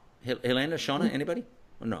off? Helena, Shauna, anybody?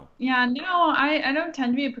 Or no? Yeah, no, I don't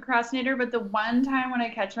tend to be a procrastinator, but the one time when I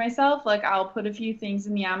catch myself, like I'll put a few things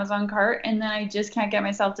in the Amazon cart and then I just can't get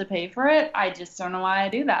myself to pay for it. I just don't know why I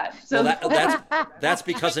do that. So that's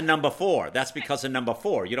because of number 4. That's because of number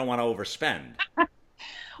 4. You don't want to overspend.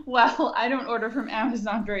 Well, I don't order from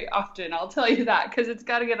Amazon very often, I'll tell you that, because it's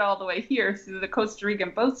got to get all the way here through the Costa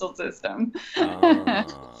Rican postal system. Oh,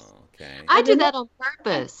 okay. I do that on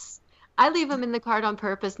purpose. I leave them in the cart on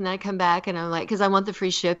purpose, and then I come back, and I'm like, because I want the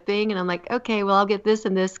free shipping, and I'm like, okay, well, I'll get this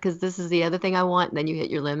and this because this is the other thing I want, and then you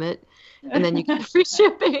hit your limit, and then you get free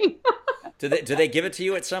shipping. Do they give it to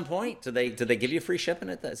you at some point? Do they give you free shipping?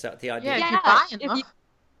 Is that the idea? Yeah, if you're buying them.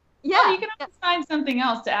 You can always find something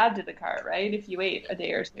else to add to the cart, right? If you wait a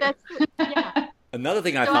day or two. Yeah. Another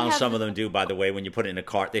thing I found some of them do, by the way, when you put it in a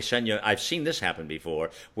cart, they send you, I've seen this happen before,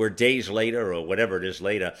 where days later or whatever it is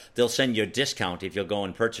later, they'll send you a discount if you'll go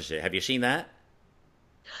and purchase it. Have you seen that?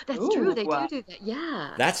 That's true. They do that.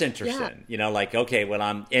 Yeah. That's interesting. Yeah. Like, okay,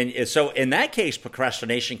 well, and so in that case,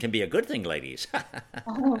 procrastination can be a good thing, ladies.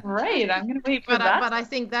 Oh, right. I'm going to wait for that. But I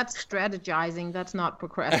think that's strategizing. That's not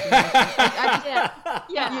procrastination.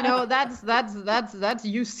 Yeah. That's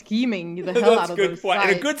you scheming the hell out of those sites.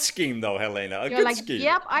 And a good scheme, though, Helena. You're good scheme.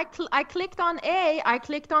 Yep, I clicked on A. I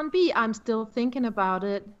clicked on B. I'm still thinking about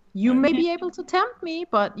it. You may be able to tempt me,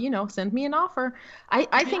 but, send me an offer.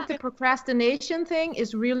 I think the procrastination thing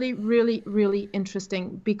is really, really, really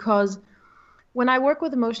interesting because when I work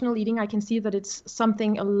with emotional eating, I can see that it's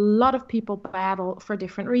something a lot of people battle for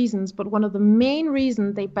different reasons. But one of the main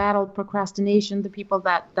reasons they battle procrastination, the people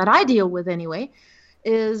that I deal with anyway,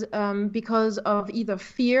 is because of either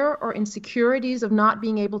fear or insecurities of not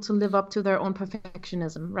being able to live up to their own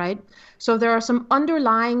perfectionism, right? So there are some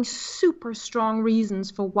underlying super strong reasons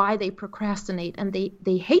for why they procrastinate, and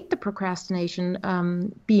they hate the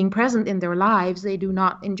procrastination being present in their lives. They do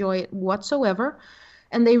not enjoy it whatsoever,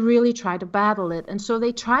 and they really try to battle it. And so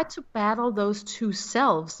they try to battle those two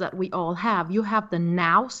selves that we all have. You have the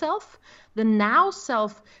now self. The now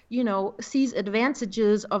self, sees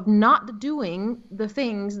advantages of not doing the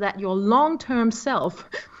things that your long-term self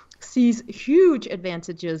sees huge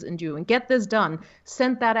advantages in doing. Get this done,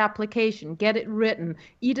 send that application, get it written,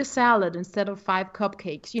 eat a salad instead of 5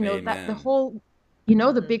 cupcakes. That the whole,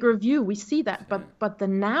 the bigger view, we see that. But the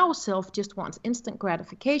now self just wants instant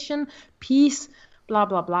gratification, peace, blah,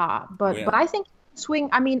 blah, blah. But I think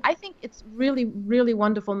I think it's really, really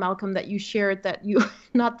wonderful, Malcolm, that you shared that you,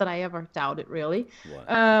 not that I ever doubt it really,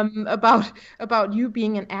 about you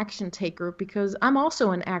being an action taker, because I'm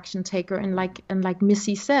also an action taker. And like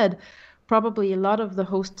Missy said, probably a lot of the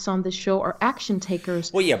hosts on this show are action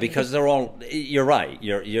takers. Well, yeah, because they're all, you're right.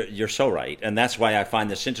 You're so right. And that's why I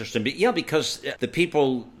find this interesting. But yeah, because the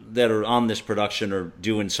people that are on this production are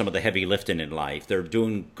doing some of the heavy lifting in life. They're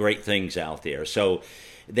doing great things out there. So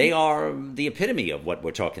they are the epitome of what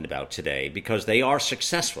we're talking about today, because they are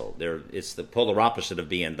successful. It's the polar opposite of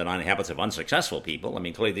being the 9 habits of unsuccessful people. I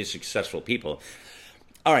mean, clearly these successful people.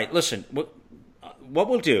 All right, listen, what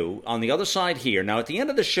we'll do on the other side here, now at the end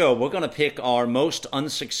of the show, we're going to pick our most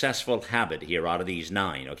unsuccessful habit here out of these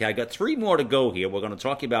 9. Okay, I got 3 more to go here. We're going to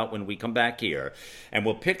talk about when we come back here, and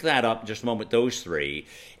we'll pick that up in just a moment, those 3.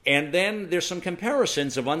 And then there's some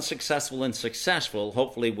comparisons of unsuccessful and successful.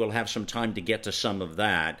 Hopefully we'll have some time to get to some of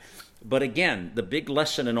that. But again, the big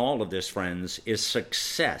lesson in all of this, friends, is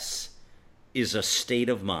success is a state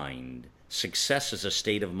of mind. Success is a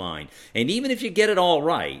state of mind. And even if you get it all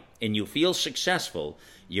right and you feel successful,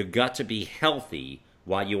 you've got to be healthy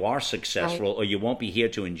while you are successful, or you won't be here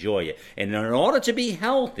to enjoy it. And in order to be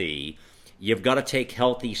healthy, you've got to take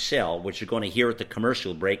Healthy Cell, which you're going to hear at the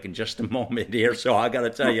commercial break in just a moment here. So I got to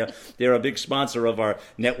tell you, they're a big sponsor of our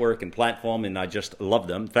network and platform, and I just love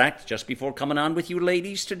them. In fact, just before coming on with you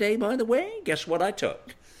ladies today, by the way, guess what I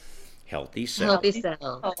took? Healthy Cell. Healthy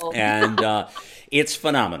Cell. And it's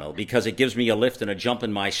phenomenal because it gives me a lift and a jump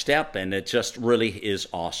in my step, and it just really is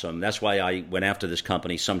awesome. That's why I went after this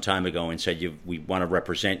company some time ago and said, we want to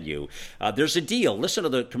represent you. There's a deal. Listen to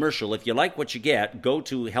the commercial. If you like what you get, go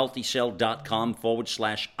to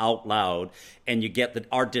healthycell.com/outloud, and you get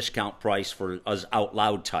our discount price for us out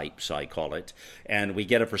loud types, I call it. And we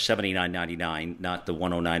get it for $79.99, not the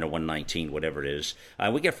 $109 or $119, whatever it is.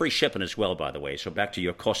 We get free shipping as well, by the way. So back to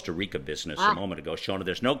your Costa Rica business a moment ago, Shauna.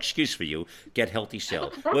 There's no excuse for you. Get Healthy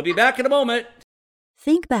Cell. We'll be back in a moment.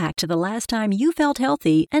 Think back to the last time you felt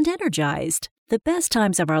healthy and energized. The best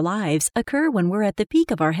times of our lives occur when we're at the peak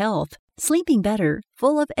of our health, sleeping better,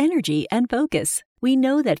 full of energy and focus. We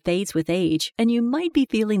know that fades with age, and you might be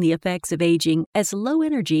feeling the effects of aging as low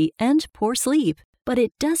energy and poor sleep. But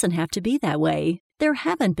it doesn't have to be that way. There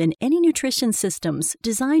haven't been any nutrition systems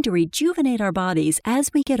designed to rejuvenate our bodies as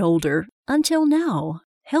we get older until now.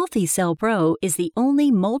 Healthy Cell Pro is the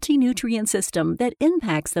only multi-nutrient system that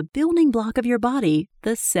impacts the building block of your body,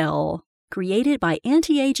 the cell. Created by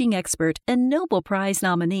anti-aging expert and Nobel Prize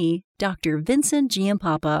nominee, Dr. Vincent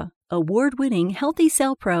Giampapa, award-winning Healthy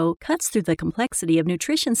Cell Pro cuts through the complexity of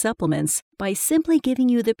nutrition supplements by simply giving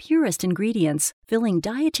you the purest ingredients, filling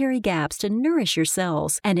dietary gaps to nourish your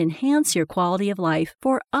cells and enhance your quality of life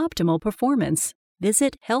for optimal performance.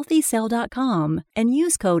 Visit healthycell.com and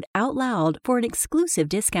use code OUTLOUD for an exclusive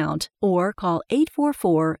discount, or call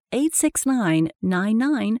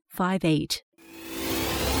 844-869-9958.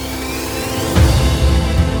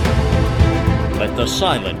 Let the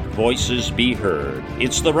silent voices be heard.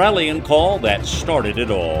 It's the rallying call that started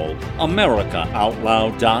it all.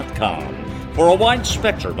 AmericaOutloud.com. For a wide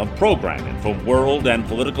spectrum of programming from world and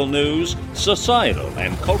political news, societal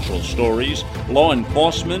and cultural stories, law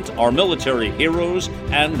enforcement, our military heroes,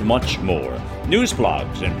 and much more. News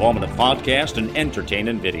blogs, informative podcasts, and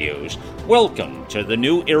entertaining videos. Welcome to the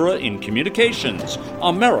new era in communications.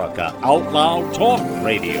 America Out Loud Talk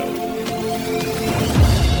Radio.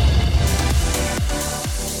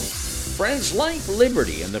 Friends, life,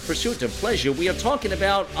 liberty, and the pursuit of pleasure, we are talking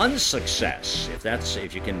about unsuccess,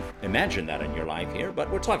 if you can imagine that in your life here, but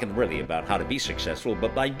we're talking really about how to be successful.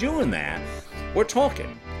 But by doing that, we're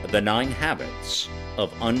talking the 9 habits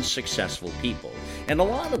of unsuccessful people. And a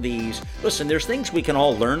lot of these, listen, there's things we can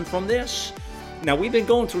all learn from this. Now, we've been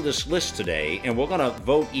going through this list today, and we're going to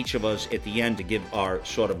vote each of us at the end to give our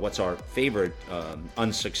sort of what's our favorite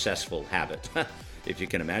unsuccessful habit. if you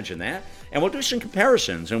can imagine that. And we'll do some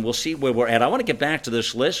comparisons, and we'll see where we're at. I want to get back to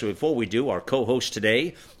this list. Before we do, our co-host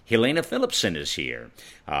today, Helena Phillipson, is here.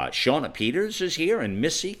 Shauna Peters is here, and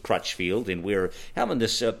Missy Crutchfield, and we're having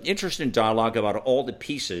this interesting dialogue about all the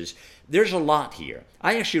pieces. There's a lot here.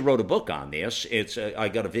 I actually wrote a book on this. I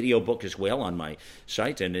got a video book as well on my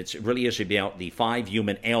site, and it really is about the 5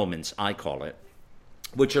 human ailments, I call it,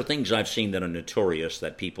 which are things I've seen that are notorious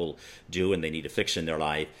that people do and they need to fix in their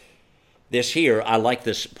life. This here, I like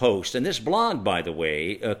this post. And this blog, by the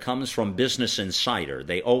way, comes from Business Insider.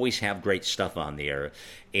 They always have great stuff on there.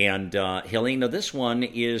 And Helena, this one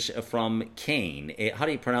is from Kane. How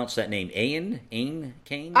do you pronounce that name? Ain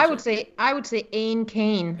Kane? I would say Ain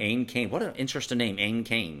Kane. Ain Kane. What an interesting name, Ain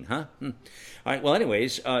Kane, huh? All right, well,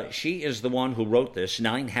 anyways, she is the one who wrote this.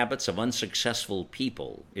 9 Habits of Unsuccessful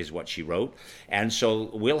People is what she wrote. And so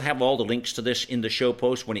we'll have all the links to this in the show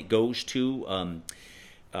post when it goes to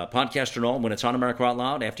podcast and all, when it's on America Out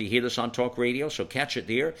Loud, after you hear this on Talk Radio, so catch it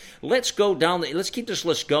there. Let's go down, let's keep this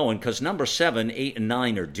list going, because number 7, 8, and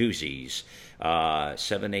 9 are doozies.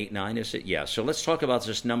 7, 8, 9, is it? Yeah, so let's talk about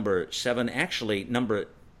this number 7. Actually, number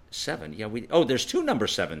 7, yeah, there's 2 number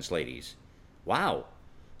 7s, ladies. Wow.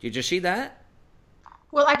 Did you see that?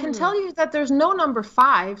 Well, I can tell you that there's no number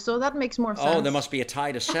 5, so that makes more sense. Oh, there must be a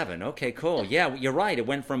tie to 7. Okay, cool. Yeah, you're right. It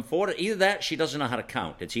went from 4 to either that. She doesn't know how to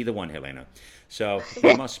count. It's either one, Helena. So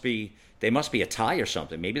they must be a tie or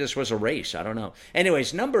something. Maybe this was a race. I don't know.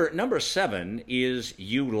 Anyways, number 7 is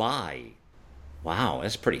you lie. Wow,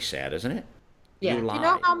 that's pretty sad, isn't it? Yeah. You lie. Do you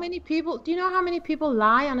know how many people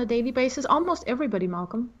lie on a daily basis? Almost everybody,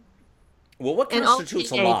 Malcolm. Well, what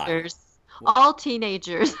constitutes a lie? All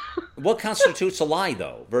teenagers. What constitutes a lie,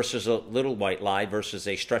 though, versus a little white lie versus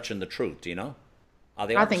a stretch in the truth? Do you know? Are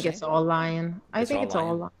they all I think it's all lying. I think it's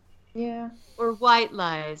all lying. Yeah. Or white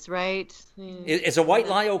lies, right? Is a white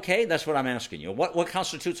lie okay? That's what I'm asking you. What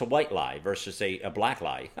constitutes a white lie versus a black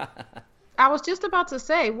lie? I was just about to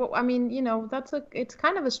say, well, I mean, it's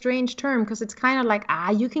kind of a strange term because it's kind of like,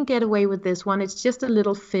 you can get away with this one. It's just a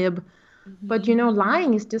little fib. Mm-hmm. But,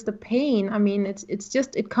 lying is just a pain. I mean,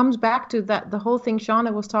 it comes back to the whole thing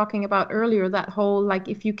Shauna was talking about earlier, that whole, like,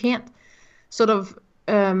 if you can't sort of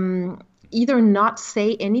either not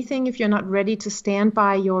say anything if you're not ready to stand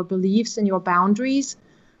by your beliefs and your boundaries,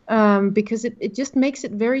 because it just makes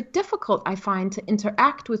it very difficult, I find, to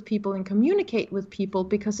interact with people and communicate with people,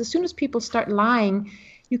 because as soon as people start lying,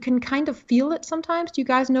 you can kind of feel it sometimes. Do you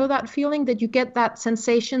guys know that feeling that you get that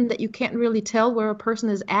sensation that you can't really tell where a person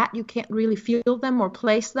is at? You can't really feel them or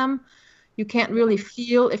place them. You can't really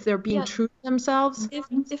feel if they're being true to themselves.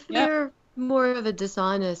 If they're more of a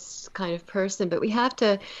dishonest kind of person, but we have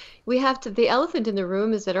to, the elephant in the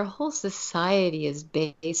room is that our whole society is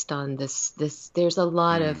based on this, there's a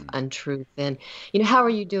lot of untruth. And, how are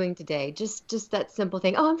you doing today? Just that simple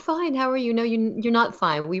thing. Oh, I'm fine. How are you? No, you're not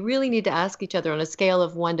fine. We really need to ask each other on a scale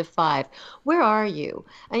of 1 to 5. Where are you?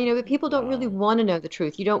 And, but people don't really want to know the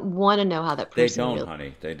truth. You don't want to know how that person They don't,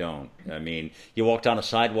 honey. They don't. I mean, you walk down a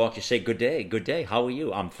sidewalk, you say, good day. How are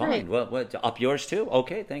you? I'm fine. Right. Well, up yours too?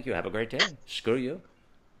 Okay, thank you. Have a great day. Screw you.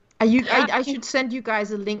 I should send you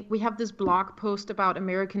guys a link. We have this blog post about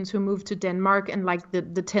Americans who moved to Denmark and like the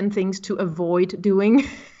 10 things to avoid doing.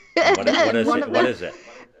 What is it?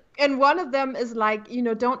 And one of them is like,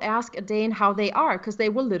 don't ask a Dane how they are, because they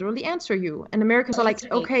will literally answer you. And Americans are like,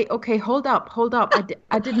 okay, hold up.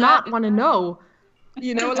 I did not want to know.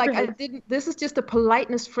 Like I didn't. This is just a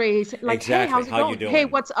politeness phrase. Like, exactly. Hey, how's it How going? you doing? Hey,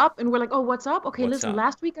 what's up? And we're like, oh, what's up? Okay, What's listen. up?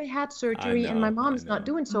 Last week I had surgery, and my mom's not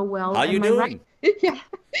doing so well. How you Am I doing? right? Yeah.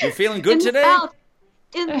 You feeling good today?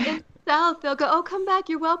 In the South, they'll go, oh, come back.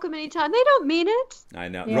 You're welcome anytime. They don't mean it. I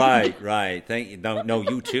know. Yeah. Right. Thank you. No,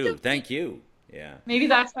 you too. Thank you. Yeah. Maybe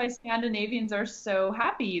that's why Scandinavians are so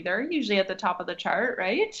happy. They're usually at the top of the chart,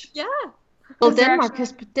 right? Yeah. Well,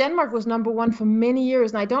 Denmark was number 1 for many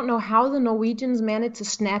years, and I don't know how the Norwegians managed to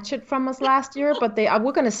snatch it from us last year, but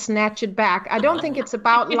we're going to snatch it back. I don't think it's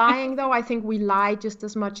about lying, though. I think we lie just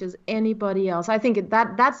as much as anybody else. I think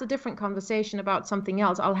that's a different conversation about something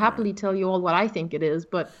else. I'll happily tell you all what I think it is,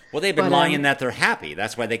 but... Well, they've been lying that they're happy.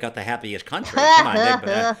 That's why they got the happiest country. Come on.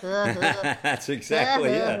 That's exactly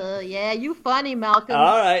it. Yeah, you funny, Malcolm.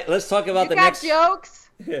 All right, let's talk about the next... jokes?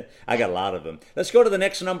 I got a lot of them. Let's go to the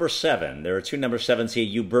next number 7. There are 2 number 7s here.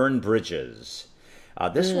 You burn bridges.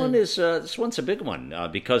 This one's a big one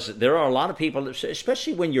because there are a lot of people,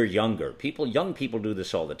 especially when you're younger. Young people do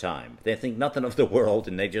this all the time. They think nothing of the world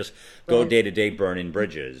and they just go day to day burning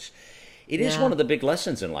bridges. It is one of the big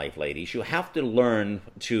lessons in life, ladies. You have to learn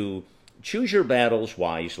to choose your battles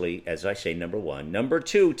wisely, as I say, number one. Number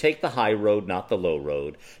two, take the high road, not the low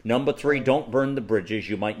road. Number three, don't burn the bridges.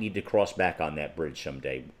 You might need to cross back on that bridge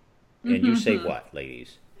someday. And you say what,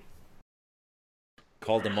 ladies?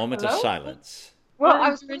 Called a moment of silence. Well,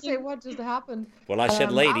 I was going to say, what just happened? Well, I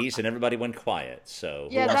said ladies, and everybody went quiet. So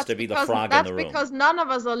who wants to be the frog in the room? That's because none of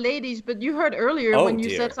us are ladies, but you heard earlier when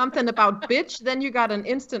you said something about bitch, then you got an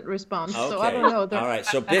instant response. Okay. So I don't know. All right,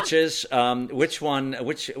 so bitches, which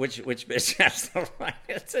bitch has the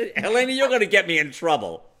right? Helena, you're going to get me in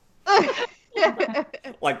trouble.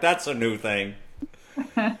 Like, that's a new thing.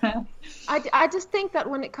 I just think that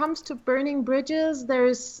when it comes to burning bridges,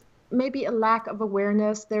 there's maybe a lack of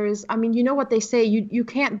awareness. There is, I mean, you know what they say, you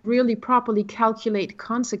can't really properly calculate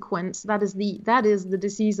consequence. That is the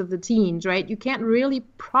disease of the teens, right? You can't really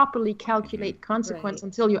properly calculate consequence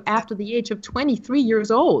until you're after the age of 23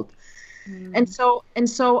 years old. And so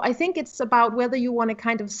I think it's about whether you want to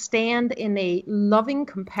kind of stand in a loving,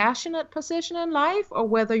 compassionate position in life, or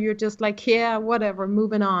whether you're just like, yeah, whatever,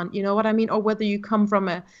 moving on, you know what I mean? Or whether you come from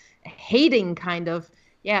a hating kind of,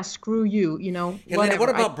 yeah, screw you, you know. Helena, what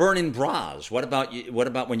about burning bras? What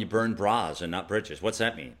about when you burn bras and not bridges? What's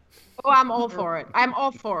that mean? Oh, I'm all for it. I'm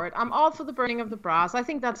all for the burning of the bras. I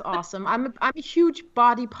think that's awesome. I'm a huge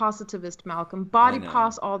body positivist, Malcolm. Body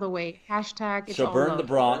pos all the way. Hashtag. It's so all burn love. the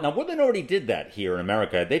bra. Now, women already did that here in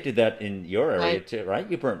America. They did that in your area too, right?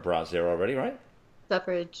 You burnt bras there already, right?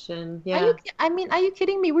 Suffrage and yeah. Are you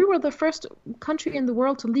kidding me? We were the first country in the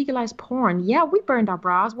world to legalize porn. Yeah, we burned our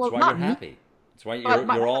bras. Well, that's why you're happy. That's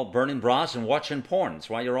why you're all burning bras and watching porn. That's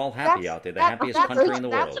why you're all happy out there. The happiest country in the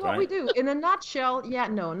world, right? That's what we do. In a nutshell, yeah,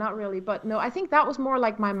 no, not really. But no, I think that was more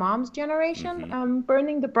like my mom's generation,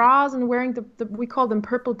 burning the bras and wearing the we call them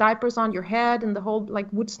purple diapers on your head and the whole like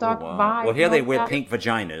Woodstock vibe. Well, here they wear pink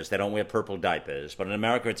vaginas. They don't wear purple diapers. But in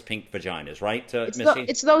America, it's pink vaginas, right, Missy?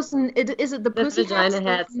 Is it the pussy vagina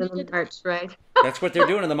hats in the march, right? That's what they're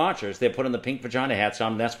doing in the marchers. They're putting the pink vagina hats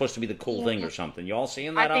on. That's supposed to be the cool thing or something. You all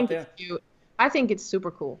seeing that out there? It's cute. I think it's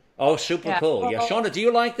super cool. Oh, super cool. Yeah. Shauna, do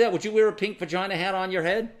you like that? Would you wear a pink vagina hat on your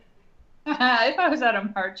head? If I was at a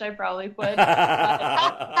march, I probably would.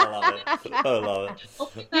 I love it.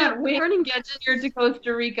 Can't wait to get here to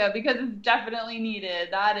Costa Rica because it's definitely needed.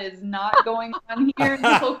 That is not going on here in the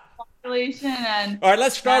local population. And all right,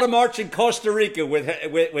 let's start a march in Costa Rica with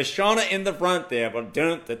Shauna in the front there.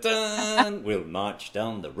 Dun, dun, dun. We'll march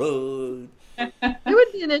down the road. It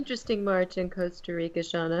would be an interesting march in Costa Rica,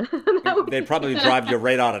 Shauna. They'd probably drive you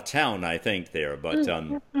right out of town, I think, there. But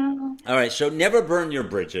all right, so never burn your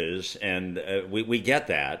bridges, and we get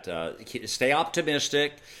that. Stay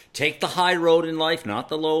optimistic. Take the high road in life, not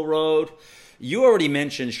the low road. You already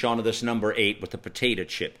mentioned, Shauna, this number 8 with the potato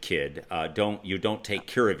chip kid. Don't take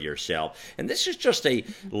care of yourself. And this is just a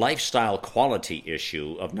lifestyle quality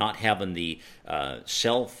issue of not having the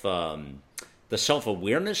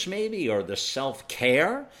self-awareness maybe, or the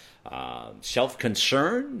self-care,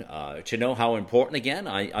 self-concern, to know how important, again,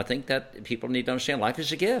 I think that people need to understand life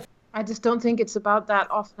is a gift. I just don't think it's about that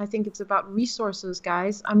often. I think it's about resources,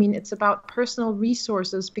 guys. I mean, it's about personal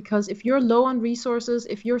resources, because if you're low on resources,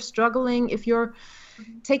 if you're struggling, if you're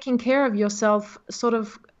taking care of yourself, sort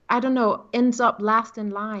of, I don't know, ends up last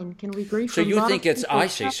in line. Can we agree? So you think it's, I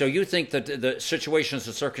see. So you think that the situations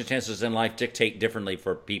and circumstances in life dictate differently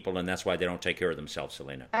for people, and that's why they don't take care of themselves,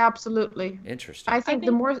 Selena? Absolutely. Interesting. I think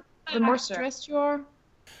the more stressed you are.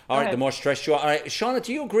 All right, the more stressed you are. All right, Shauna,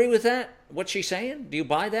 do you agree with that, what she's saying? Do you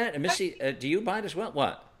buy that? And Missy, do you buy it as well?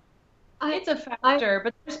 What? It's a factor,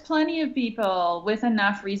 but there's plenty of people with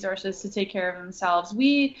enough resources to take care of themselves.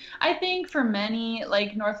 I think for many,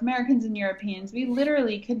 like North Americans and Europeans, we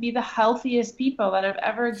literally could be the healthiest people that have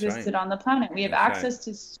ever existed on the planet. We have access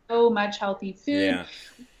to so much healthy food,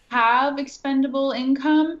 have expendable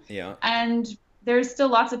income, and there's still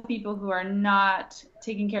lots of people who are not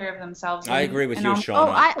taking care of themselves. I agree with you, Shauna. Oh,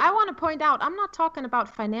 I want to point out, I'm not talking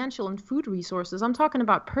about financial and food resources. I'm talking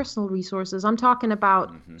about personal resources. I'm talking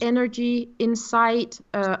about energy, insight,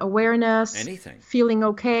 awareness, anything, feeling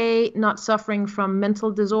okay, not suffering from mental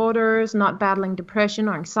disorders, not battling depression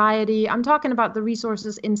or anxiety. I'm talking about the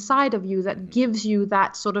resources inside of you that gives you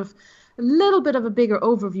that sort of a little bit of a bigger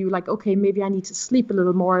overview, like, okay, maybe I need to sleep a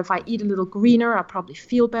little more. If I eat a little greener, I probably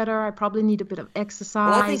feel better. I probably need a bit of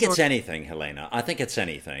exercise. Well, I think it's anything, Helena. I think it's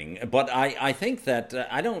anything. But I think that,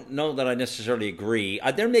 I don't know that I necessarily agree.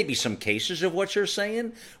 There may be some cases of what you're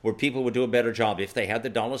saying where people would do a better job if they had the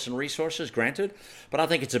dollars and resources, granted. But I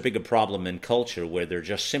think it's a bigger problem in culture where they're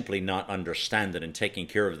just simply not understanding and taking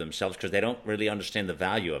care of themselves because they don't really understand the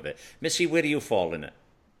value of it. Missy, where do you fall in it?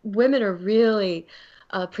 Women are really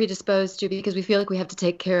predisposed to, because we feel like we have to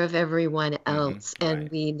take care of everyone else, and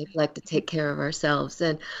right. we neglect to take care of ourselves.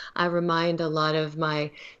 And I remind a lot of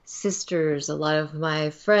my sisters, a lot of my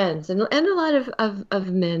friends, and a lot of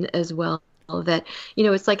men as well, that,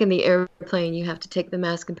 it's like in the airplane, you have to take the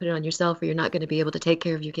mask and put it on yourself, or you're not going to be able to take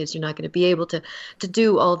care of your kids. You're not going to be able to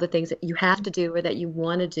do all the things that you have to do or that you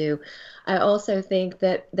want to do. I also think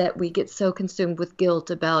that we get so consumed with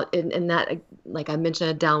guilt about, and that, like I mentioned,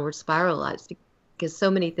 a downward spiral, because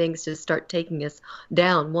so many things just start taking us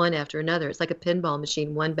down one after another. It's like a pinball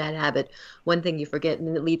machine, one bad habit, one thing you forget, and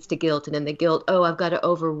then it leads to guilt, and then the guilt, oh, I've got to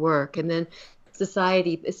overwork. And then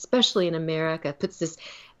society, especially in America, puts this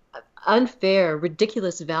unfair,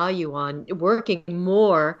 ridiculous value on working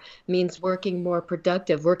more means working more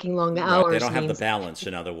productive, working long hours. Right. They don't have means the balance,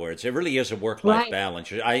 in other words. It really is a work-life Right.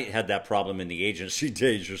 balance. I had that problem in the agency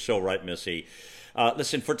days. You're so right, Missy.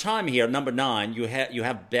 Listen, for time here, number 9, you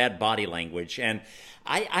have bad body language, and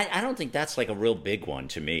I don't think that's like a real big one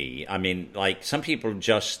to me. I mean, like, some people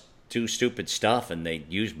just do stupid stuff and they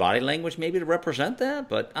use body language maybe to represent that,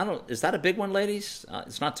 but I don't. Is that a big one, ladies?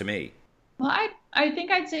 It's not to me. Well, I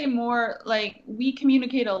think I'd say more like we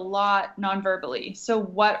communicate a lot nonverbally. So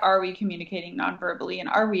what are we communicating nonverbally, and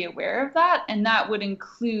are we aware of that? And that would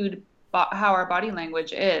include how our body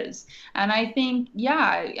language is. And I think,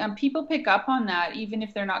 people pick up on that even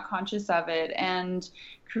if they're not conscious of it, and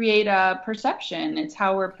create a perception. It's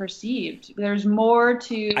how we're perceived. There's more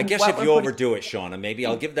to. I guess if you overdo it, Shauna, maybe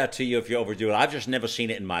I'll give that to you if you overdo it. I've just never seen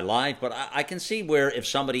it in my life, but I can see where if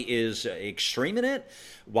somebody is extreme in it,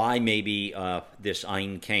 why maybe this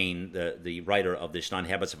Ayn Kane, the writer of this 9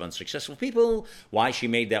 Habits of Unsuccessful People, why she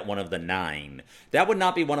made that one of the 9. That would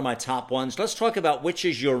not be one of my top ones. Let's talk about which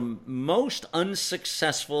is your most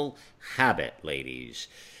unsuccessful habit, ladies.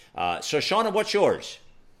 So, Shauna, what's yours?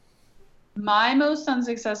 My most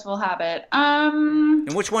unsuccessful habit.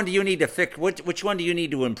 And which one do you need to fix? Which one do you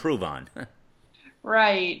need to improve on?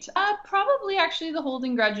 Right. Probably actually the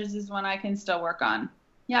holding grudges is one I can still work on.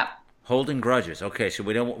 Yep. Holding grudges. Okay, so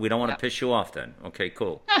we don't want to piss you off then. Okay,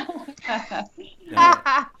 cool.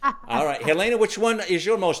 All right, Helena, which one is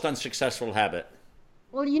your most unsuccessful habit?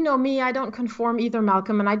 Well, you know me, I don't conform either,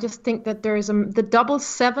 Malcolm, and I just think that there's the double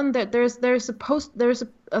 7. That there's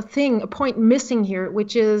a point missing here,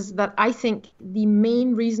 which is that I think the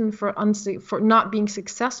main reason for not being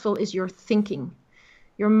successful is your thinking,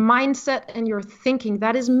 your mindset, and your thinking.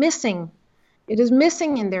 That is missing. It is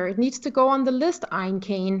missing in there. It needs to go on the list, Ayn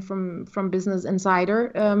Kane from Business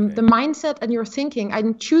Insider. Okay. The mindset and your thinking,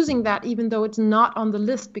 I'm choosing that even though it's not on the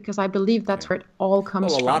list, because I believe that's where it all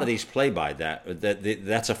comes from. Well, a lot of these play by that.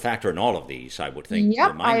 That's a factor in all of these, I would think.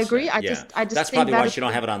 Yep, the mindset. I agree. I just That's think probably why that she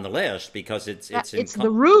don't have it on the list, because it's the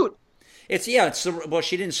root. Well,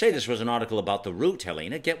 she didn't say this was an article about the root,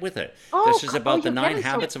 Helena. Get with it. Oh, this is about the you're 9 getting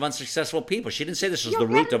habits of unsuccessful people. She didn't say this was the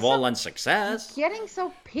root of all unsuccess. Getting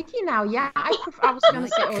so picky now. Yeah, I was going to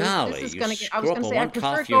say, golly, this is you going to get. I screw was up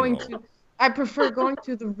going to a say, I prefer going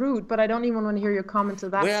to the root, but I don't even want to hear your comments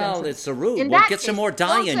of that. Well, sentence. it's the root. In We'll that get case, some more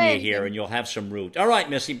dye in say you here, and you'll have some root. All right,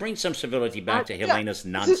 Missy, bring some civility back to Helena's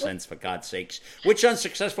nonsense, for God's sakes. Which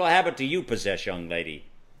unsuccessful habit do you possess, young lady?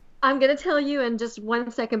 I'm going to tell you in just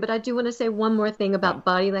 1 second, but I do want to say one more thing about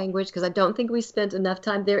body language, because I don't think we spent enough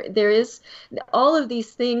time there. There is all of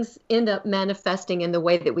these things end up manifesting in the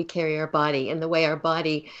way that we carry our body, and the way our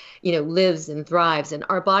body, lives and thrives. And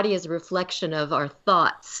our body is a reflection of our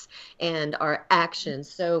thoughts and our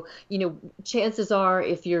actions. So, chances are,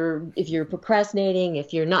 if you're procrastinating,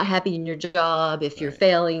 if you're not happy in your job, if you're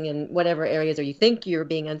failing in whatever areas, or you think you're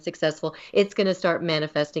being unsuccessful, it's going to start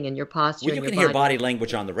manifesting in your posture. Well, you can hear body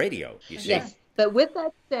language on the radio, you see. Yes. But with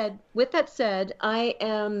that said, I'm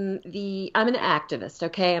an activist,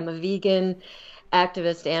 okay? I'm a vegan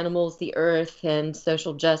activist, animals, the earth, and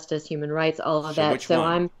social justice, human rights, all of that. Which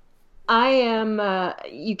one? I am,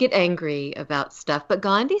 you get angry about stuff, but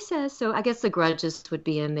Gandhi says, so I guess the grudges would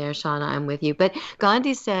be in there, Shauna, I'm with you. But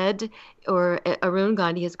Gandhi said, or Arun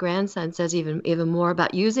Gandhi, his grandson, says even more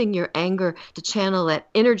about using your anger to channel that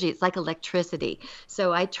energy. It's like electricity.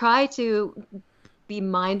 So I try to be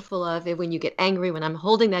mindful of it when you get angry, when I'm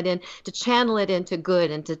holding that in, to channel it into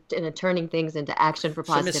good and to turning things into action for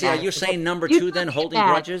positive. So, Missy, are you saying number 2 then, holding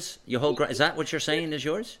grudges? Is that what you're saying is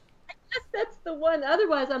yours? Yes, that's the one.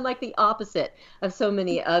 Otherwise, I'm like the opposite of so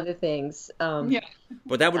many other things. Well,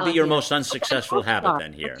 that would be your most unsuccessful habit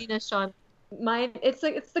then here. Sean.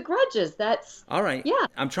 It's the grudges. That's All right. yeah.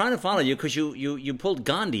 I'm trying to follow you because you pulled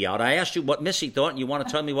Gandhi out. I asked you what Missy thought, and you want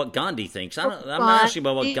to tell me what Gandhi thinks. I'm not asking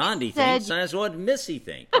about what Gandhi thinks. I asked what Missy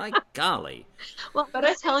thinks. My golly. Well, but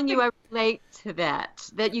I'm telling you, I relate to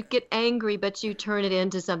that you get angry, but you turn it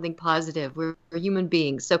into something positive. We're human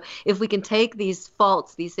beings. So if we can take these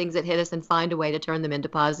faults, these things that hit us, and find a way to turn them into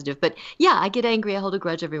positive. But yeah, I get angry. I hold a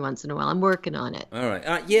grudge every once in a while. I'm working on it. All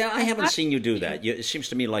right. Yeah, I haven't seen you do that. It seems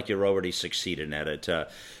to me like you're already succeeding at it.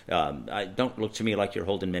 Don't look to me like you're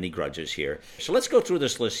holding many grudges here. So let's go through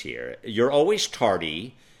this list here. You're always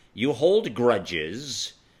tardy. You hold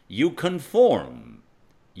grudges. You conform.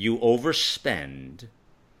 You overspend.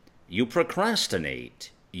 You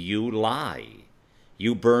procrastinate. You lie.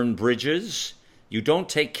 You burn bridges. You don't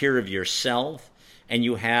take care of yourself. And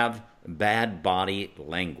you have bad body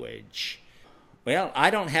language. Well, I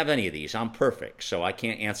don't have any of these. I'm perfect, so I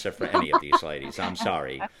can't answer for any of these ladies. I'm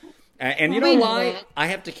sorry. And you know why? I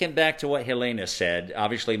have to come back to what Helena said.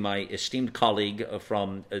 Obviously, my esteemed colleague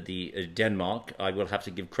from the Denmark, I will have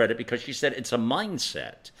to give credit because she said it's a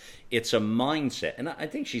mindset. It's a mindset. And I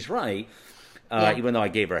think she's right, even though I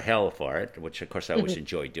gave her hell for it, which, of course, I always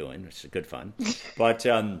enjoy doing. It's good fun. But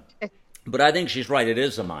I think she's right. It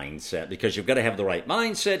is a mindset because you've got to have the right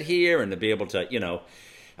mindset here and to be able to,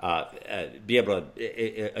 be able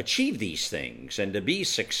to achieve these things and to be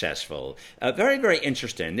successful. Very, very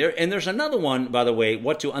interesting. There's another one, by the way,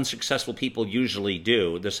 what do unsuccessful people usually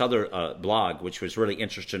do? This other blog, which was really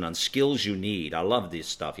interesting on skills you need. I love this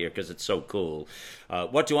stuff here because it's so cool.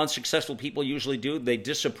 What do unsuccessful people usually do? They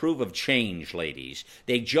disapprove of change, ladies.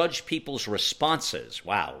 They judge people's responses.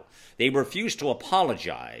 Wow. They refuse to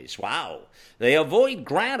apologize. Wow. They avoid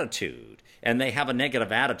gratitude, and they have a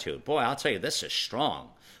negative attitude. Boy, I'll tell you, this is strong.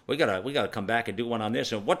 We gotta come back and do one on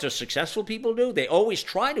this. And what do successful people do? They always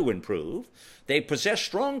try to improve. They possess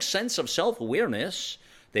strong sense of self-awareness.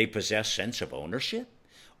 They possess sense of ownership.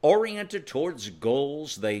 Oriented towards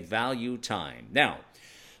goals, they value time. Now,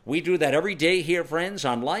 we do that every day here, friends,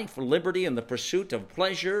 on life, liberty, and the pursuit of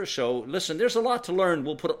pleasure. So, listen, there's a lot to learn.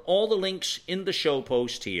 We'll put all the links in the show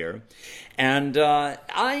post here. And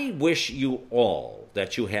I wish you all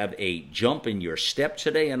that you have a jump in your step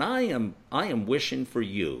today. And I am wishing for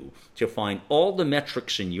you to find all the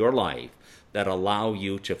metrics in your life that allow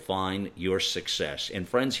you to find your success. And,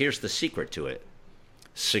 friends, here's the secret to it.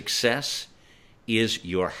 Success is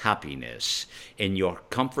your happiness and your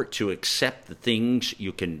comfort to accept the things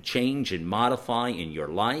you can change and modify in your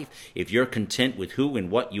life. If you're content with who and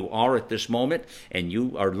what you are at this moment and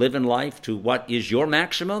you are living life to what is your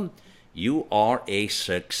maximum, you are a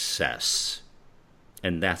success.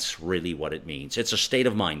 And that's really what it means. It's a state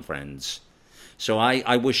of mind, friends. So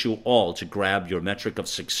I wish you all to grab your metric of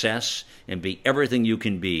success and be everything you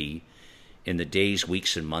can be in the days,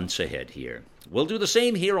 weeks, and months ahead here. We'll do the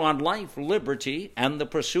same here on Life, Liberty, and the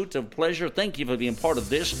Pursuit of Pleasure. Thank you for being part of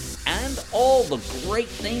this and all the great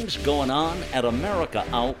things going on at America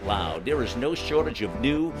Out Loud. There is no shortage of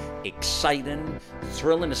new, exciting,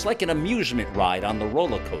 thrilling. It's like an amusement ride on the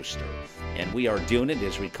roller coaster. And we are doing it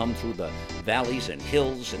as we come through the valleys and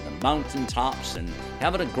hills and the mountaintops and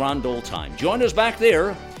having a grand old time. Join us back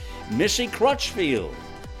there, Missy Crutchfield,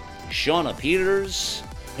 Shauna Peters,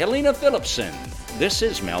 Helena Phillipson. This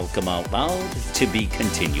is Malcolm Out Loud. To be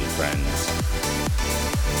continued, friends.